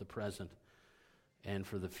of both the present and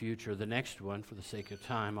for the future. The next one, for the sake of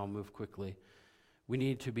time, I'll move quickly. We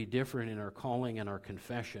need to be different in our calling and our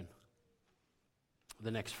confession.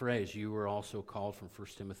 The next phrase, you were also called, from 1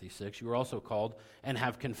 Timothy 6, you were also called and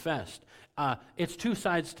have confessed. It's two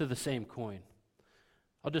sides to the same coin.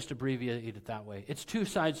 I'll just abbreviate it that way. It's two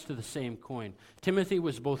sides to the same coin. Timothy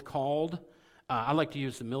was both called, I like to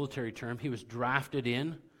use the military term, he was drafted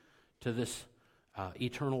in to this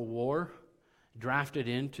eternal war, drafted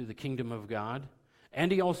into the kingdom of God,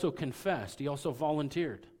 and he also confessed, he also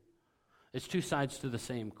volunteered. It's two sides to the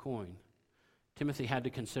same coin. Timothy had to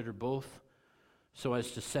consider both so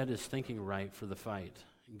as to set his thinking right for the fight.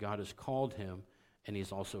 God has called him, and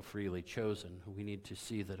he's also freely chosen. We need to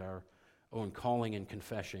see that our own calling and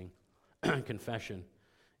confession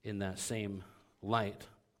in that same light.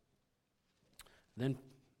 Then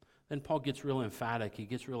Paul gets real emphatic. He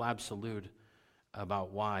gets real absolute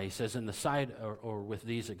about why. He says, in the sight, or with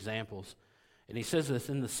these examples, and he says this,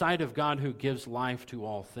 in the sight of God who gives life to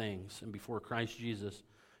all things, and before Christ Jesus,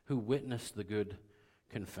 who witnessed the good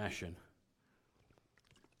confession.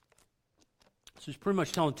 So he's pretty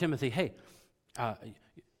much telling Timothy, hey,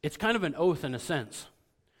 it's kind of an oath in a sense.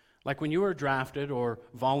 Like when you were drafted or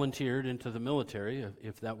volunteered into the military,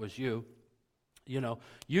 if that was you,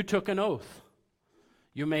 you took an oath.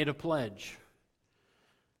 You made a pledge.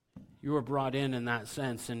 You were brought in that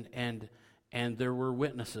sense, and there were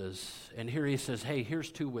witnesses. And here he says, hey,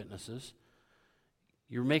 here's two witnesses.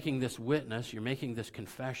 You're making this witness, you're making this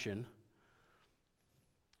confession.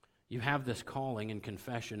 You have this calling and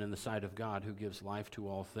confession in the sight of God who gives life to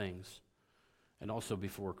all things, and also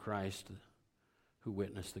before Christ, who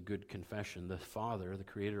witnessed the good confession, the Father, the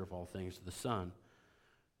creator of all things, the Son,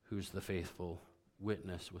 who's the faithful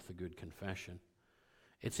witness with the good confession.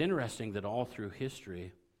 It's interesting that all through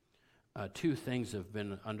history, two things have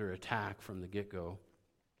been under attack from the get-go.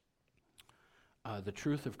 The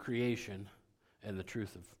truth of creation and the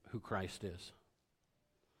truth of who Christ is.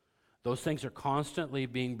 Those things are constantly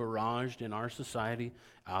being barraged in our society.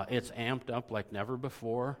 It's amped up like never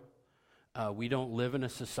before. We don't live in a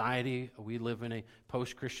society, we live in a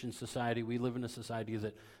post-Christian society. We live in a society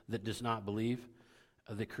that does not believe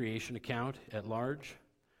the creation account at large.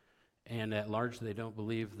 And at large, they don't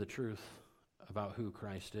believe the truth about who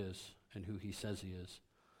Christ is and who he says he is.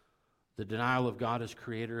 The denial of God as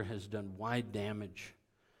creator has done wide damage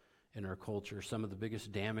in our culture. Some of the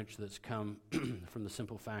biggest damage that's come from the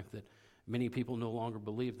simple fact that many people no longer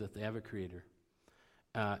believe that they have a creator.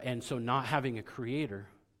 And so not having a creator,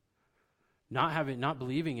 not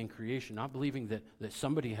believing in creation, not believing that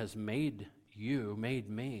somebody has made you, made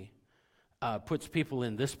me, puts people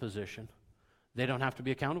in this position. They don't have to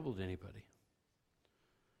be accountable to anybody.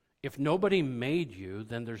 If nobody made you,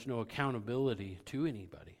 then there's no accountability to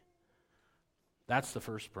anybody. That's the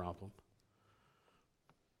first problem.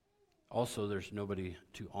 Also, there's nobody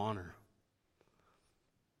to honor.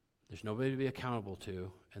 There's nobody to be accountable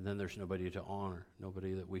to, and then there's nobody to honor,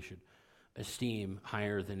 nobody that we should esteem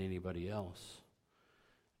higher than anybody else.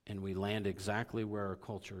 And we land exactly where our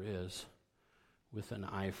culture is, with an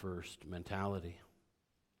I first mentality.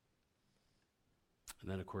 And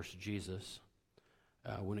then, of course, Jesus,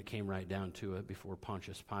 when it came right down to it, before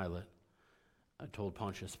Pontius Pilate, told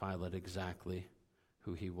Pontius Pilate exactly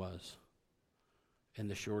who he was in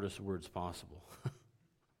the shortest words possible.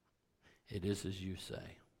 It is as you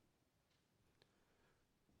say.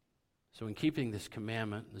 So in keeping this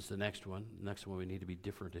commandment, this is the next one we need to be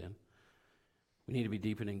different in. We need to be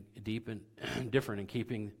different in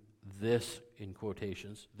keeping this, in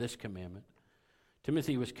quotations, this commandment.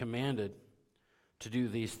 Timothy was commanded to do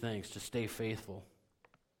these things, to stay faithful,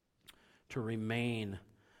 to remain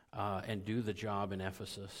and do the job in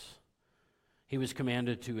Ephesus. He was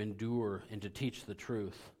commanded to endure and to teach the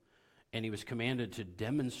truth. And he was commanded to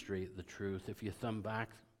demonstrate the truth. If you thumb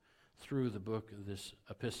back through the book of this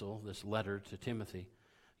epistle, this letter to Timothy,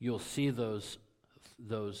 you'll see those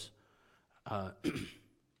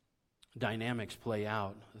dynamics play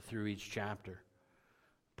out through each chapter.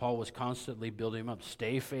 Paul was constantly building him up.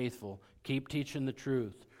 Stay faithful. Keep teaching the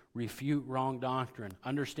truth. Refute wrong doctrine.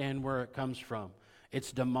 Understand where it comes from.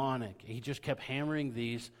 It's demonic. He just kept hammering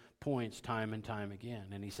these points time and time again.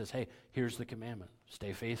 And he says, hey, here's the commandment.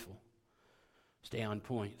 Stay faithful. Stay on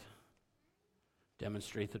point.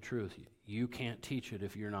 Demonstrate the truth. You can't teach it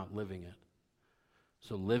if you're not living it.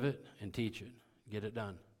 So live it and teach it. Get it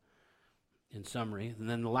done. In summary. And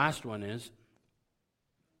then the last one is,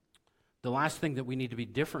 the last thing that we need to be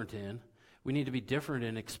different in, we need to be different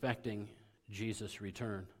in expecting Jesus'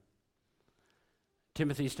 return.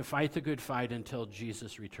 Timothy's to fight the good fight until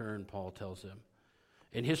Jesus' return, Paul tells him.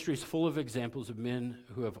 And history is full of examples of men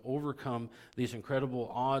who have overcome these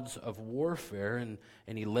incredible odds of warfare, and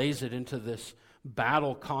he lays it into this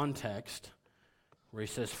battle context where he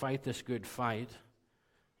says, fight this good fight.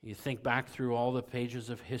 You think back through all the pages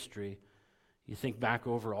of history. You think back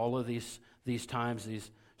over all of these times,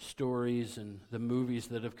 these stories and the movies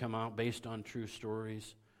that have come out based on true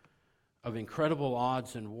stories of incredible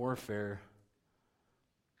odds in warfare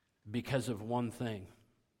because of one thing.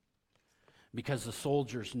 Because the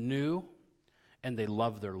soldiers knew and they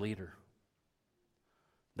loved their leader.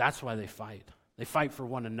 That's why they fight. They fight for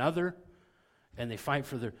one another, and they fight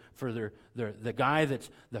for the guy that's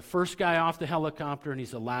the first guy off the helicopter and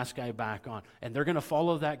he's the last guy back on. And they're going to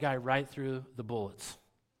follow that guy right through the bullets.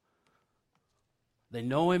 They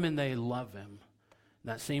know him and they love him.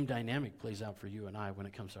 And that same dynamic plays out for you and I when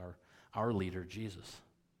it comes to our leader, Jesus.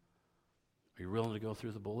 Are you willing to go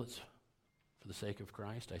through the bullets for the sake of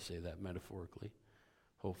Christ? I say that metaphorically,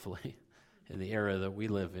 hopefully. In the era that we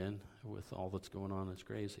live in, with all that's going on that's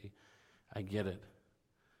crazy, I get it.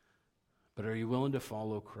 But are you willing to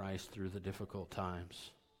follow Christ through the difficult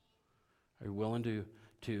times? Are you willing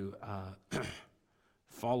to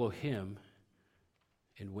follow him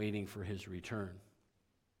in waiting for his return?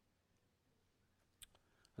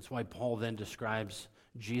 That's why Paul then describes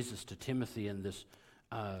Jesus to Timothy in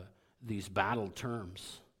these battle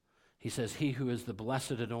terms. He says, he who is the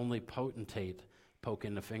blessed and only potentate,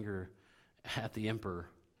 poking the finger at the emperor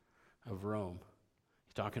of Rome.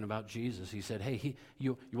 He's talking about Jesus. He said, hey,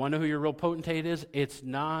 you want to know who your real potentate is? It's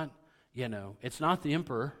not, it's not the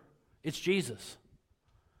emperor. It's Jesus,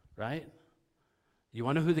 right? You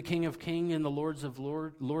want to know who the King of Kings and the Lord of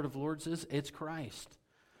Lords is? It's Christ,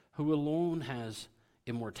 who alone has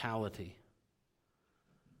immortality.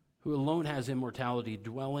 Who alone has immortality,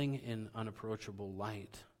 dwelling in unapproachable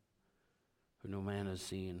light, who no man has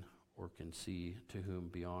seen or can see, to whom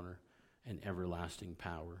be honor and everlasting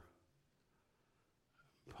power.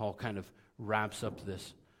 Paul kind of wraps up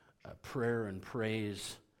this prayer and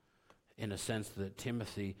praise in a sense that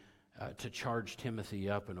Timothy, to charge Timothy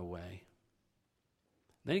up in a way.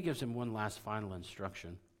 Then he gives him one last final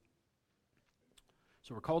instruction.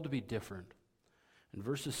 So we're called to be different. In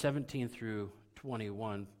verses 17 through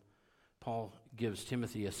 21, Paul gives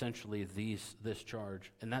Timothy essentially this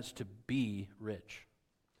charge, and that's to be rich.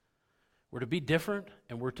 We're to be different,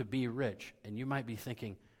 and we're to be rich. And you might be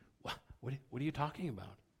thinking, what are you talking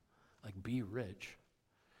about? Like, be rich.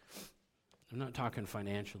 I'm not talking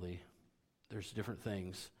financially. There's different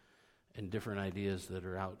things and different ideas that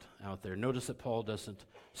are out there. Notice that Paul doesn't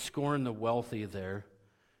scorn the wealthy there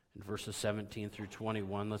in verses 17 through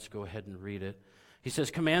 21. Let's go ahead and read it. He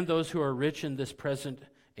says, "Command those who are rich in this present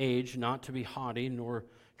age not to be haughty, nor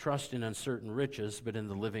trust in uncertain riches, but in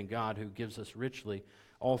the living God who gives us richly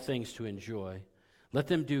all things to enjoy. Let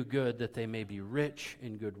them do good, that they may be rich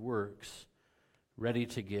in good works, ready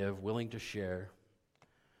to give, willing to share,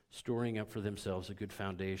 storing up for themselves a good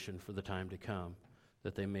foundation for the time to come,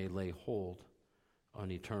 that they may lay hold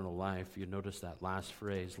on eternal life." You notice that last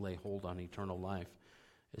phrase, lay hold on eternal life.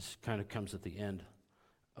 It kind of comes at the end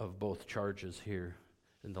of both charges here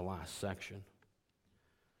in the last section.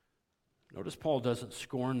 Notice Paul doesn't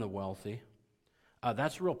scorn the wealthy.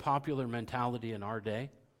 That's a real popular mentality in our day,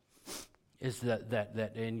 is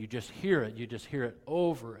that and you just hear it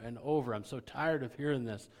over and over. I'm so tired of hearing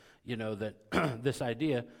this, that this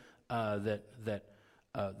idea that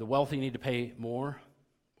the wealthy need to pay more,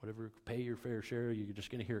 whatever, pay your fair share. You're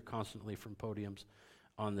just going to hear it constantly from podiums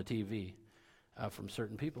on the TV, from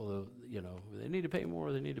certain people. They need to pay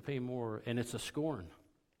more, and it's a scorn.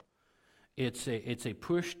 It's a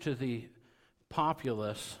push to the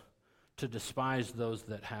populace to despise those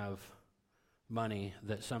that have money,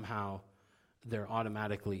 that somehow they're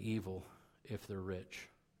automatically evil if they're rich.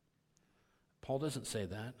 Paul doesn't say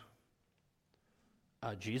that.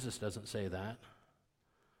 Jesus doesn't say that.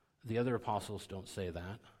 The other apostles don't say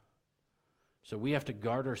that. So we have to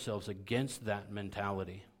guard ourselves against that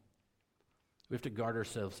mentality. We have to guard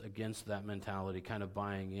ourselves against that mentality, kind of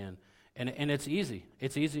buying in. And it's easy.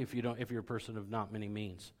 It's easy if you're a person of not many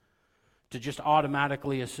means, to just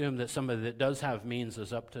automatically assume that somebody that does have means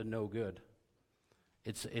is up to no good.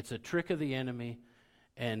 It's a trick of the enemy,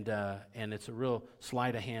 and it's a real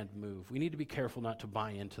sleight of hand move. We need to be careful not to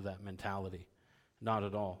buy into that mentality. Not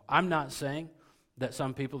at all. I'm not saying that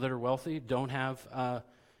some people that are wealthy don't have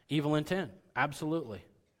evil intent. Absolutely.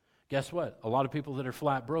 Guess what? A lot of people that are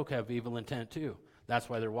flat broke have evil intent too. That's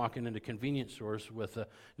why they're walking into convenience stores with a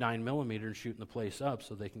 9mm and shooting the place up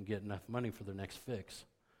so they can get enough money for their next fix.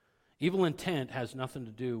 Evil intent has nothing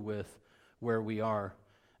to do with where we are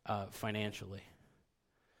financially.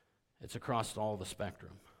 It's across all the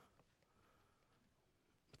spectrum.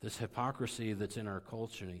 This hypocrisy that's in our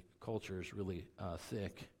culture is really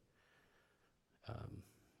thick.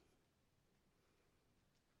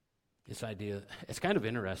 This idea, it's kind of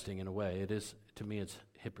interesting in a way. It is, to me, it's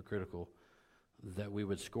hypocritical that we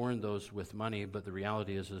would scorn those with money, but the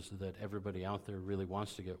reality is that everybody out there really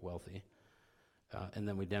wants to get wealthy. And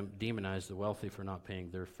then we demonize the wealthy for not paying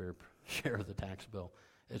their fair share of the tax bill.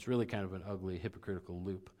 It's really kind of an ugly, hypocritical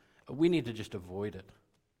loop. We need to just avoid it.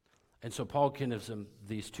 And so Paul gives them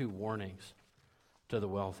these two warnings to the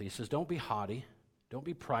wealthy. He says, don't be haughty, don't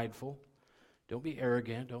be prideful, don't be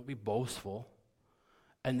arrogant, don't be boastful.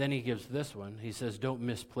 And then he gives this one. He says, don't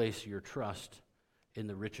misplace your trust in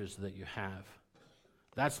the riches that you have.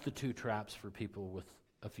 That's the two traps for people with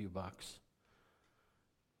a few bucks,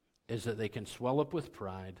 is that they can swell up with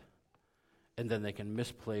pride, and then they can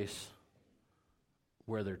misplace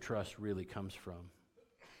where their trust really comes from.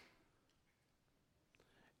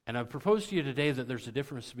 And I propose to you today that there's a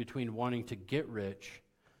difference between wanting to get rich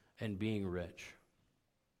and being rich.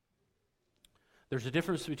 There's a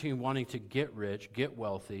difference between wanting to get rich, get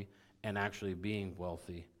wealthy, and actually being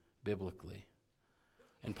wealthy biblically.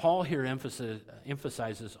 And Paul here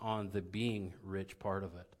emphasizes on the being rich part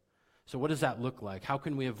of it. So what does that look like? How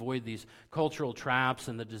can we avoid these cultural traps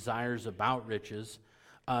and the desires about riches?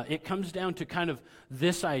 It comes down to kind of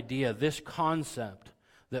this idea, this concept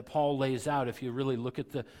that Paul lays out. If you really look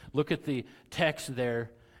at the text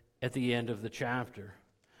there at the end of the chapter,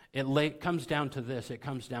 it comes down to this. It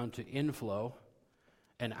comes down to inflow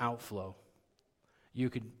and outflow.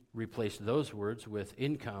 You could replace those words with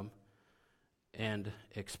income and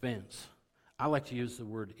expense. I like to use the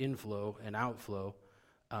word inflow and outflow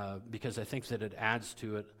because I think that it adds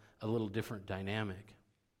to it a little different dynamic.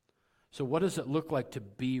 So what does it look like to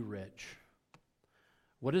be rich?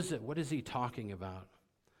 What is he talking about?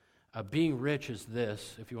 Being rich is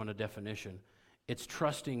this, if you want a definition. It's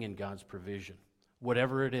trusting in God's provision,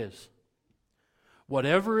 whatever it is.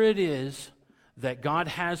 Whatever it is that God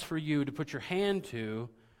has for you to put your hand to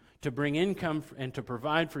to bring income and to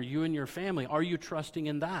provide for you and your family, are you trusting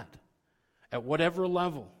in that at whatever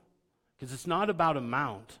level? Because it's not about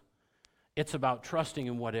amount. It's about trusting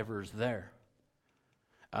in whatever is there.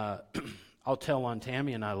 I'll tell on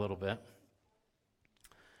Tammy and I a little bit.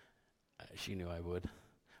 She knew I would.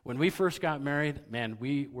 When we first got married, man,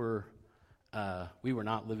 we were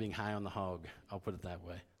not living high on the hog. I'll put it that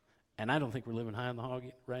way. And I don't think we're living high on the hog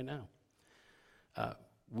right now.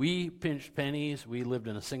 We pinched pennies. We lived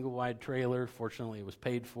in a single-wide trailer. Fortunately, it was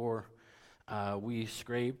paid for. We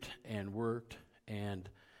scraped and worked and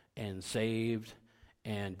saved,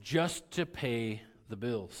 and just to pay the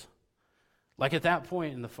bills. Like at that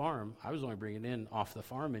point in the farm, I was only bringing in, off the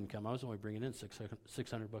farm income, I was only bringing in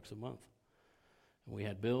 $600 a month. And we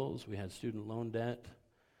had bills, we had student loan debt,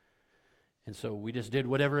 and so we just did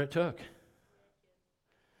whatever it took.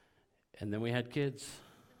 And then we had kids.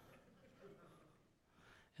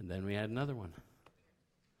 And then we had another one.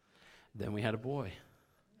 Then we had a boy.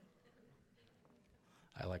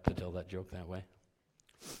 I like to tell that joke that way.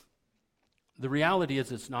 The reality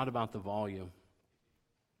is it's not about the volume.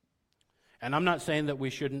 And I'm not saying that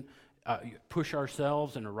we shouldn't push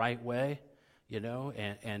ourselves in the right way,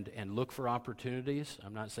 and look for opportunities.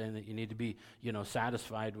 I'm not saying that you need to be,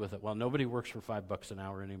 satisfied with it. Well, nobody works for $5 an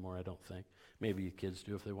hour anymore, I don't think. Maybe kids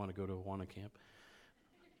do if they want to go to Awana camp.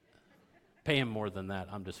 Pay them more than that.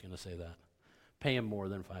 I'm just going to say that. Pay them more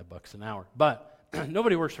than $5 an hour. But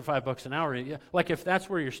nobody works for $5 an hour. Like if that's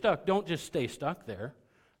where you're stuck, don't just stay stuck there.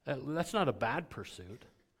 That's not a bad pursuit,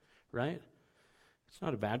 right? It's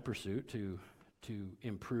not a bad pursuit to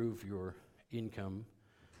improve your income,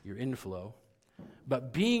 your inflow.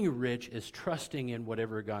 But being rich is trusting in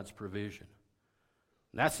whatever God's provision.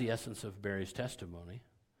 And that's the essence of Barry's testimony.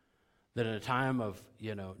 That in a time of,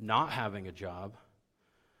 not having a job,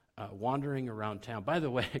 wandering around town. By the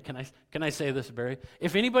way, can I say this, Barry?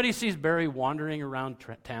 If anybody sees Barry wandering around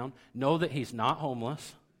town, know that he's not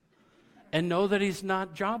homeless, and know that he's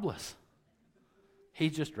not jobless.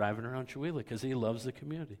 He's just driving around Chewelah because he loves the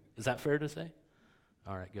community. Is that fair to say?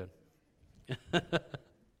 All right, good.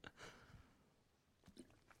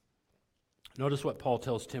 Notice what Paul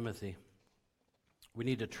tells Timothy. We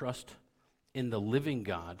need to trust in the living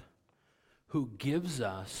God who gives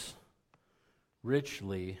us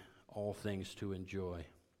richly all things to enjoy.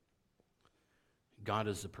 God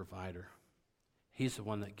is the provider. He's the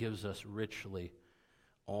one that gives us richly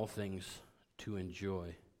all things to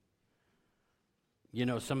enjoy.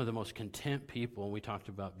 Some of the most content people, and we talked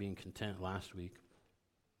about being content last week,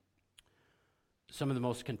 some of the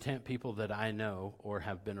most content people that I know or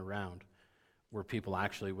have been around were people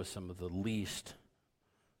actually with some of the least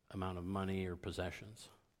amount of money or possessions.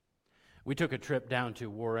 We took a trip down to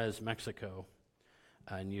Juarez, Mexico.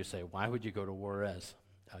 And you say, why would you go to Juarez?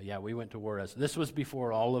 Yeah, we went to Juarez. This was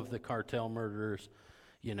before all of the cartel murders,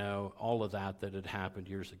 all of that had happened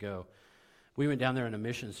years ago. We went down there on a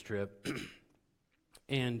missions trip,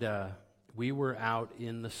 and we were out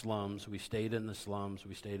in the slums. We stayed in the slums.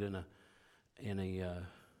 We stayed in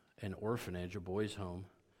an orphanage, a boys' home.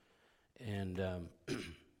 And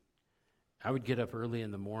I would get up early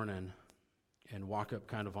in the morning and walk up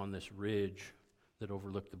kind of on this ridge that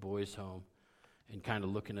overlooked the boys' home, and kind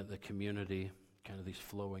of looking at the community, kind of these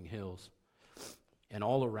flowing hills. And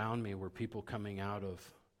all around me were people coming out of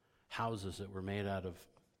houses that were made out of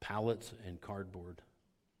pallets and cardboard.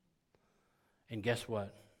 And guess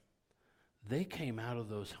what? They came out of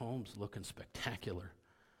those homes looking spectacular.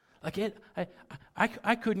 Like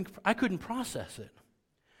I couldn't process it.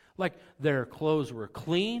 Like their clothes were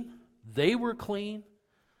clean, they were clean,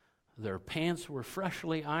 their pants were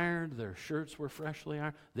freshly ironed, their shirts were freshly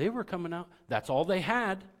ironed. They were coming out. That's all they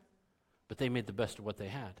had, but they made the best of what they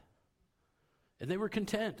had. And they were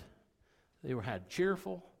content. They had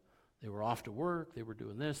cheerful. They were off to work. They were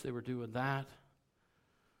doing this. They were doing that.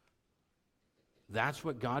 That's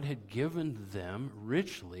what God had given them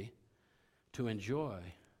richly to enjoy.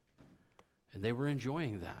 And they were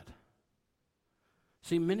enjoying that.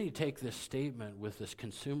 See, many take this statement with this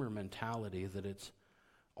consumer mentality that it's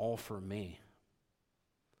all for me.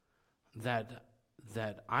 That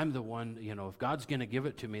I'm the one, if God's going to give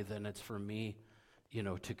it to me, then it's for me,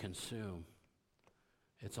 to consume.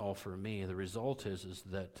 It's all for me. The result is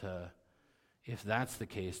that if that's the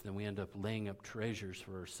case, then we end up laying up treasures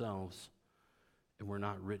for ourselves, and we're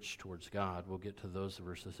not rich towards God. We'll get to those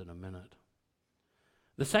verses in a minute.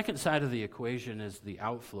 The second side of the equation is the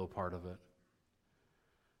outflow part of it.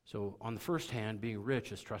 So on the first hand, being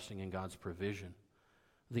rich is trusting in God's provision.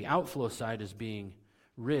 The outflow side is being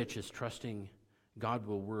rich is trusting God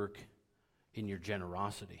will work in your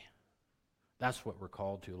generosity. That's what we're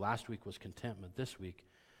called to. Last week was contentment. This week,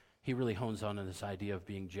 he really hones on this idea of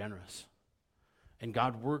being generous. And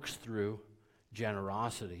God works through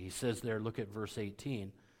generosity. He says there, look at verse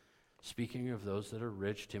 18. Speaking of those that are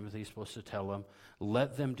rich, Timothy's supposed to tell them,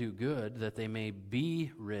 let them do good, that they may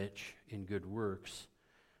be rich in good works,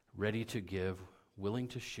 ready to give, willing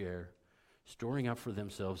to share, storing up for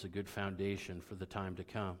themselves a good foundation for the time to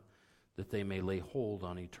come, that they may lay hold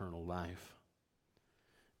on eternal life.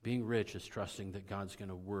 Being rich is trusting that God's going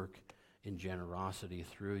to work in generosity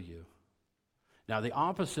through you. Now, the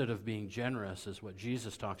opposite of being generous is what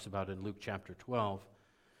Jesus talks about in Luke chapter 12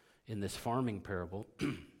 in this farming parable.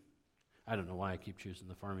 I don't know why I keep choosing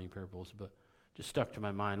the farming parables, but just stuck to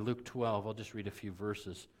my mind. Luke 12, I'll just read a few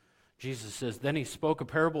verses. Jesus says, then he spoke a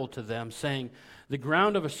parable to them, saying, the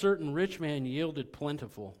ground of a certain rich man yielded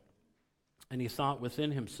plentiful. And he thought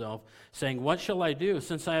within himself, saying, what shall I do,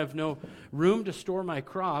 since I have no room to store my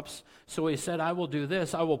crops? So he said, I will do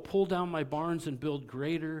this. I will pull down my barns and build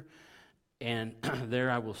greater, and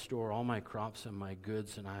there I will store all my crops and my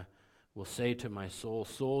goods. And I will say to my soul,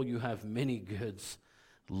 soul, you have many goods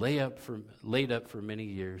laid up for many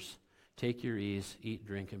years. Take your ease, eat,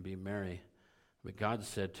 drink, and be merry. But God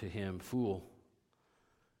said to him, fool,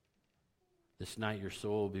 this night your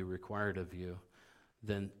soul will be required of you.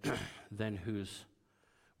 Then whose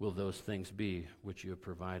will those things be which you have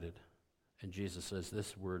provided? And Jesus says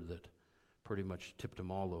this word that pretty much tipped them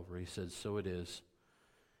all over. He said, so it is,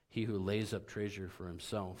 he who lays up treasure for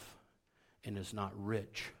himself and is not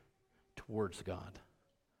rich towards God.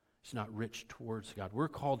 He's not rich towards God. We're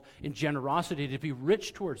called in generosity to be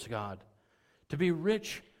rich towards God, to be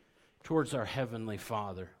rich towards our Heavenly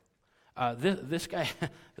Father. This guy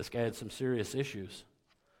had some serious issues.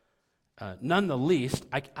 None the least,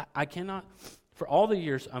 I cannot, for all the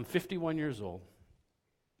years, I'm 51 years old.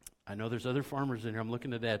 I know there's other farmers in here, I'm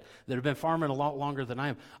looking at that have been farming a lot longer than I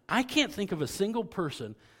am. I can't think of a single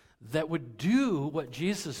person that would do what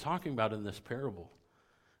Jesus is talking about in this parable.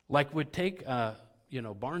 Like would take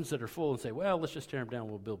barns that are full and say, well, let's just tear them down,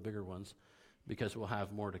 we'll build bigger ones because we'll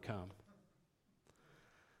have more to come.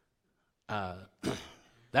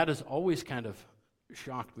 That has always kind of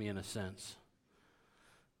shocked me in a sense.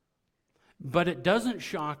 But it doesn't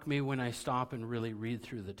shock me when I stop and really read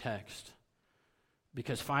through the text.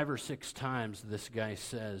 Because 5 or 6 times this guy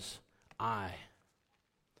says, I.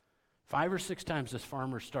 5 or 6 times this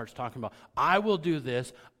farmer starts talking about, I will do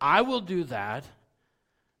this, I will do that.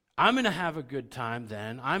 I'm going to have a good time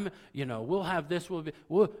then. We'll have this,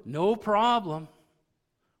 no problem.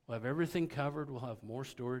 We'll have everything covered. We'll have more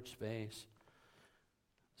storage space.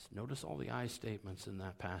 Notice all the I statements in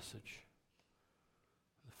that passage.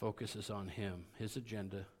 The focus is on him, his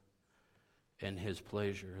agenda, and his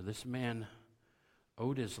pleasure. This man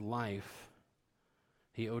owed his life,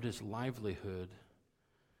 he owed his livelihood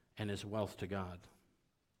and his wealth to God.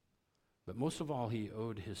 But most of all, he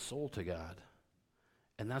owed his soul to God.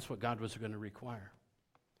 And that's what God was going to require.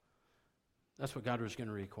 That's what God was going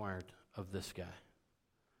to require of this guy.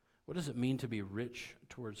 What does it mean to be rich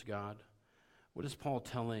towards God? What is Paul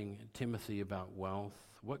telling Timothy about wealth?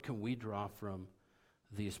 What can we draw from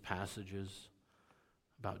these passages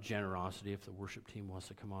about generosity? If the worship team wants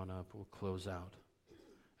to come on up, we'll close out.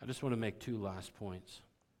 I just want to make 2 last points.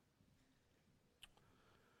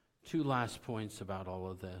 2 last points about all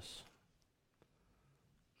of this.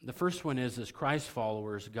 The first one is, as Christ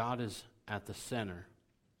followers, God is at the center,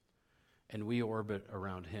 and we orbit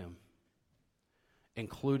around him,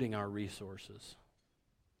 including our resources.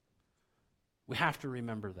 We have to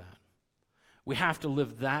remember that. We have to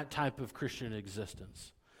live that type of Christian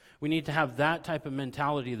existence. We need to have that type of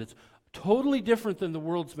mentality that's totally different than the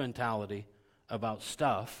world's mentality about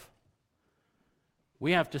stuff.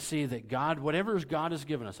 We have to see that God, whatever God has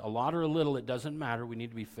given us, a lot or a little, it doesn't matter. We need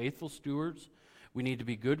to be faithful stewards. We need to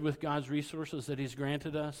be good with God's resources that he's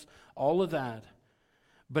granted us, all of that.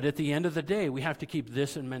 But at the end of the day, we have to keep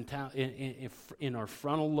this in our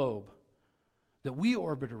frontal lobe, that we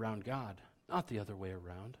orbit around God, not the other way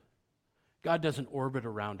around. God doesn't orbit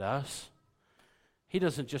around us. He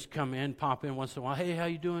doesn't just come in, pop in once in a while, hey, how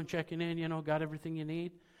you doing, checking in, got everything you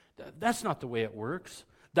need? That's not the way it works.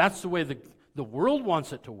 That's the way the world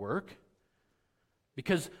wants it to work.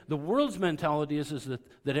 Because the world's mentality is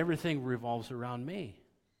that everything revolves around me.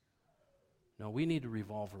 No, we need to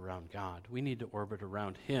revolve around God. We need to orbit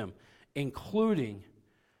around him, including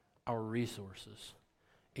our resources.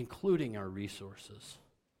 Including our resources.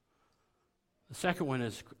 The second one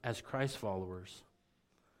is, as Christ followers.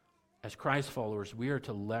 As Christ followers, we are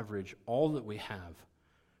to leverage all that we have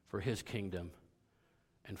for his kingdom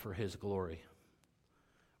and for his glory.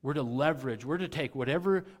 We're to leverage, we're to take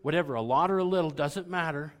whatever, a lot or a little, doesn't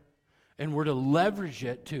matter. And we're to leverage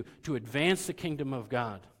it to advance the kingdom of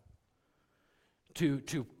God,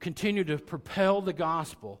 to continue to propel the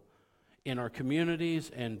gospel in our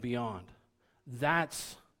communities and beyond.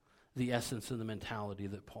 That's the essence and the mentality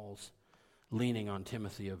that Paul's leaning on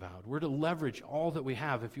Timothy about. We're to leverage all that we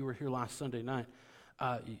have. If you were here last Sunday night,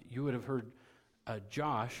 you would have heard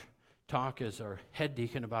Josh talk as our head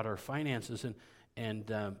deacon about our finances and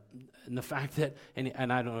the fact that,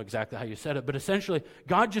 and I don't know exactly how you said it, but essentially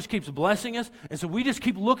God just keeps blessing us, and so we just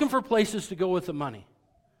keep looking for places to go with the money.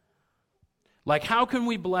 Like, how can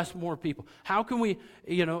we bless more people? How can we,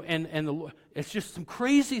 it's just some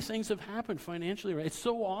crazy things have happened financially, right? It's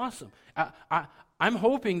so awesome. I'm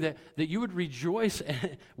hoping that you would rejoice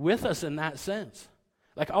with us in that sense.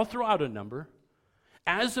 Like, I'll throw out a number.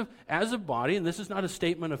 As a body, and this is not a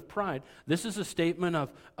statement of pride, this is a statement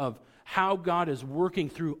of how God is working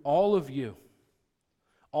through all of you,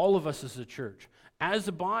 all of us as a church. As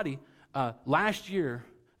a body, last year,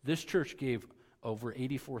 this church gave over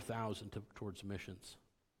 $84,000 towards missions.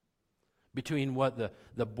 Between what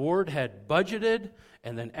the board had budgeted,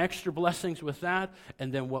 and then extra blessings with that,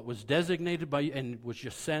 and then what was designated by you and was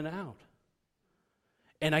just sent out.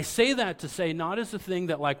 And I say that to say, not as a thing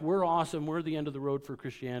that like we're awesome, we're the end of the road for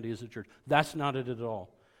Christianity as a church. That's not it at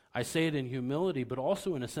all. I say it in humility, but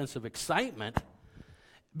also in a sense of excitement,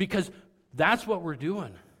 because that's what we're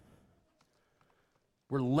doing.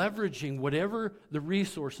 We're leveraging whatever the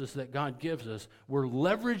resources that God gives us, we're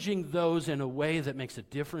leveraging those in a way that makes a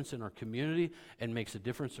difference in our community and makes a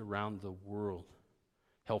difference around the world,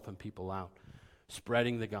 helping people out,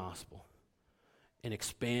 spreading the gospel, and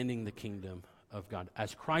expanding the kingdom of God.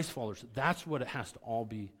 As Christ followers, that's what it has to all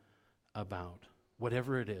be about.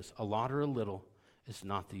 Whatever it is, a lot or a little, is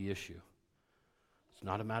not the issue. It's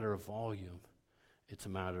not a matter of volume. It's a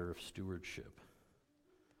matter of stewardship.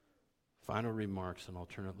 Final remarks, and I'll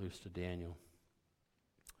turn it loose to Daniel.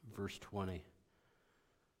 Verse 20.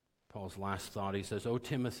 Paul's last thought, he says, "O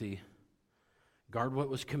Timothy, guard what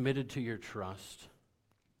was committed to your trust.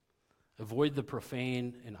 Avoid the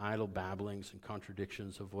profane and idle babblings and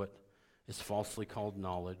contradictions of what is falsely called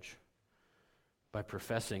knowledge. By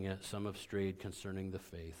professing it, some have strayed concerning the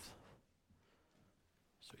faith."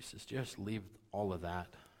 So he says, just leave all of that.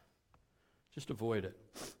 Just avoid it.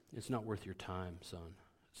 It's not worth your time, son.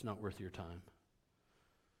 It's not worth your time.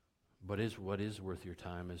 But what is worth your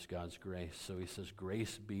time is God's grace. So he says,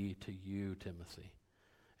 grace be to you, Timothy.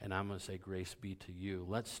 And I'm going to say, grace be to you.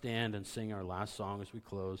 Let's stand and sing our last song as we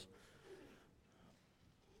close.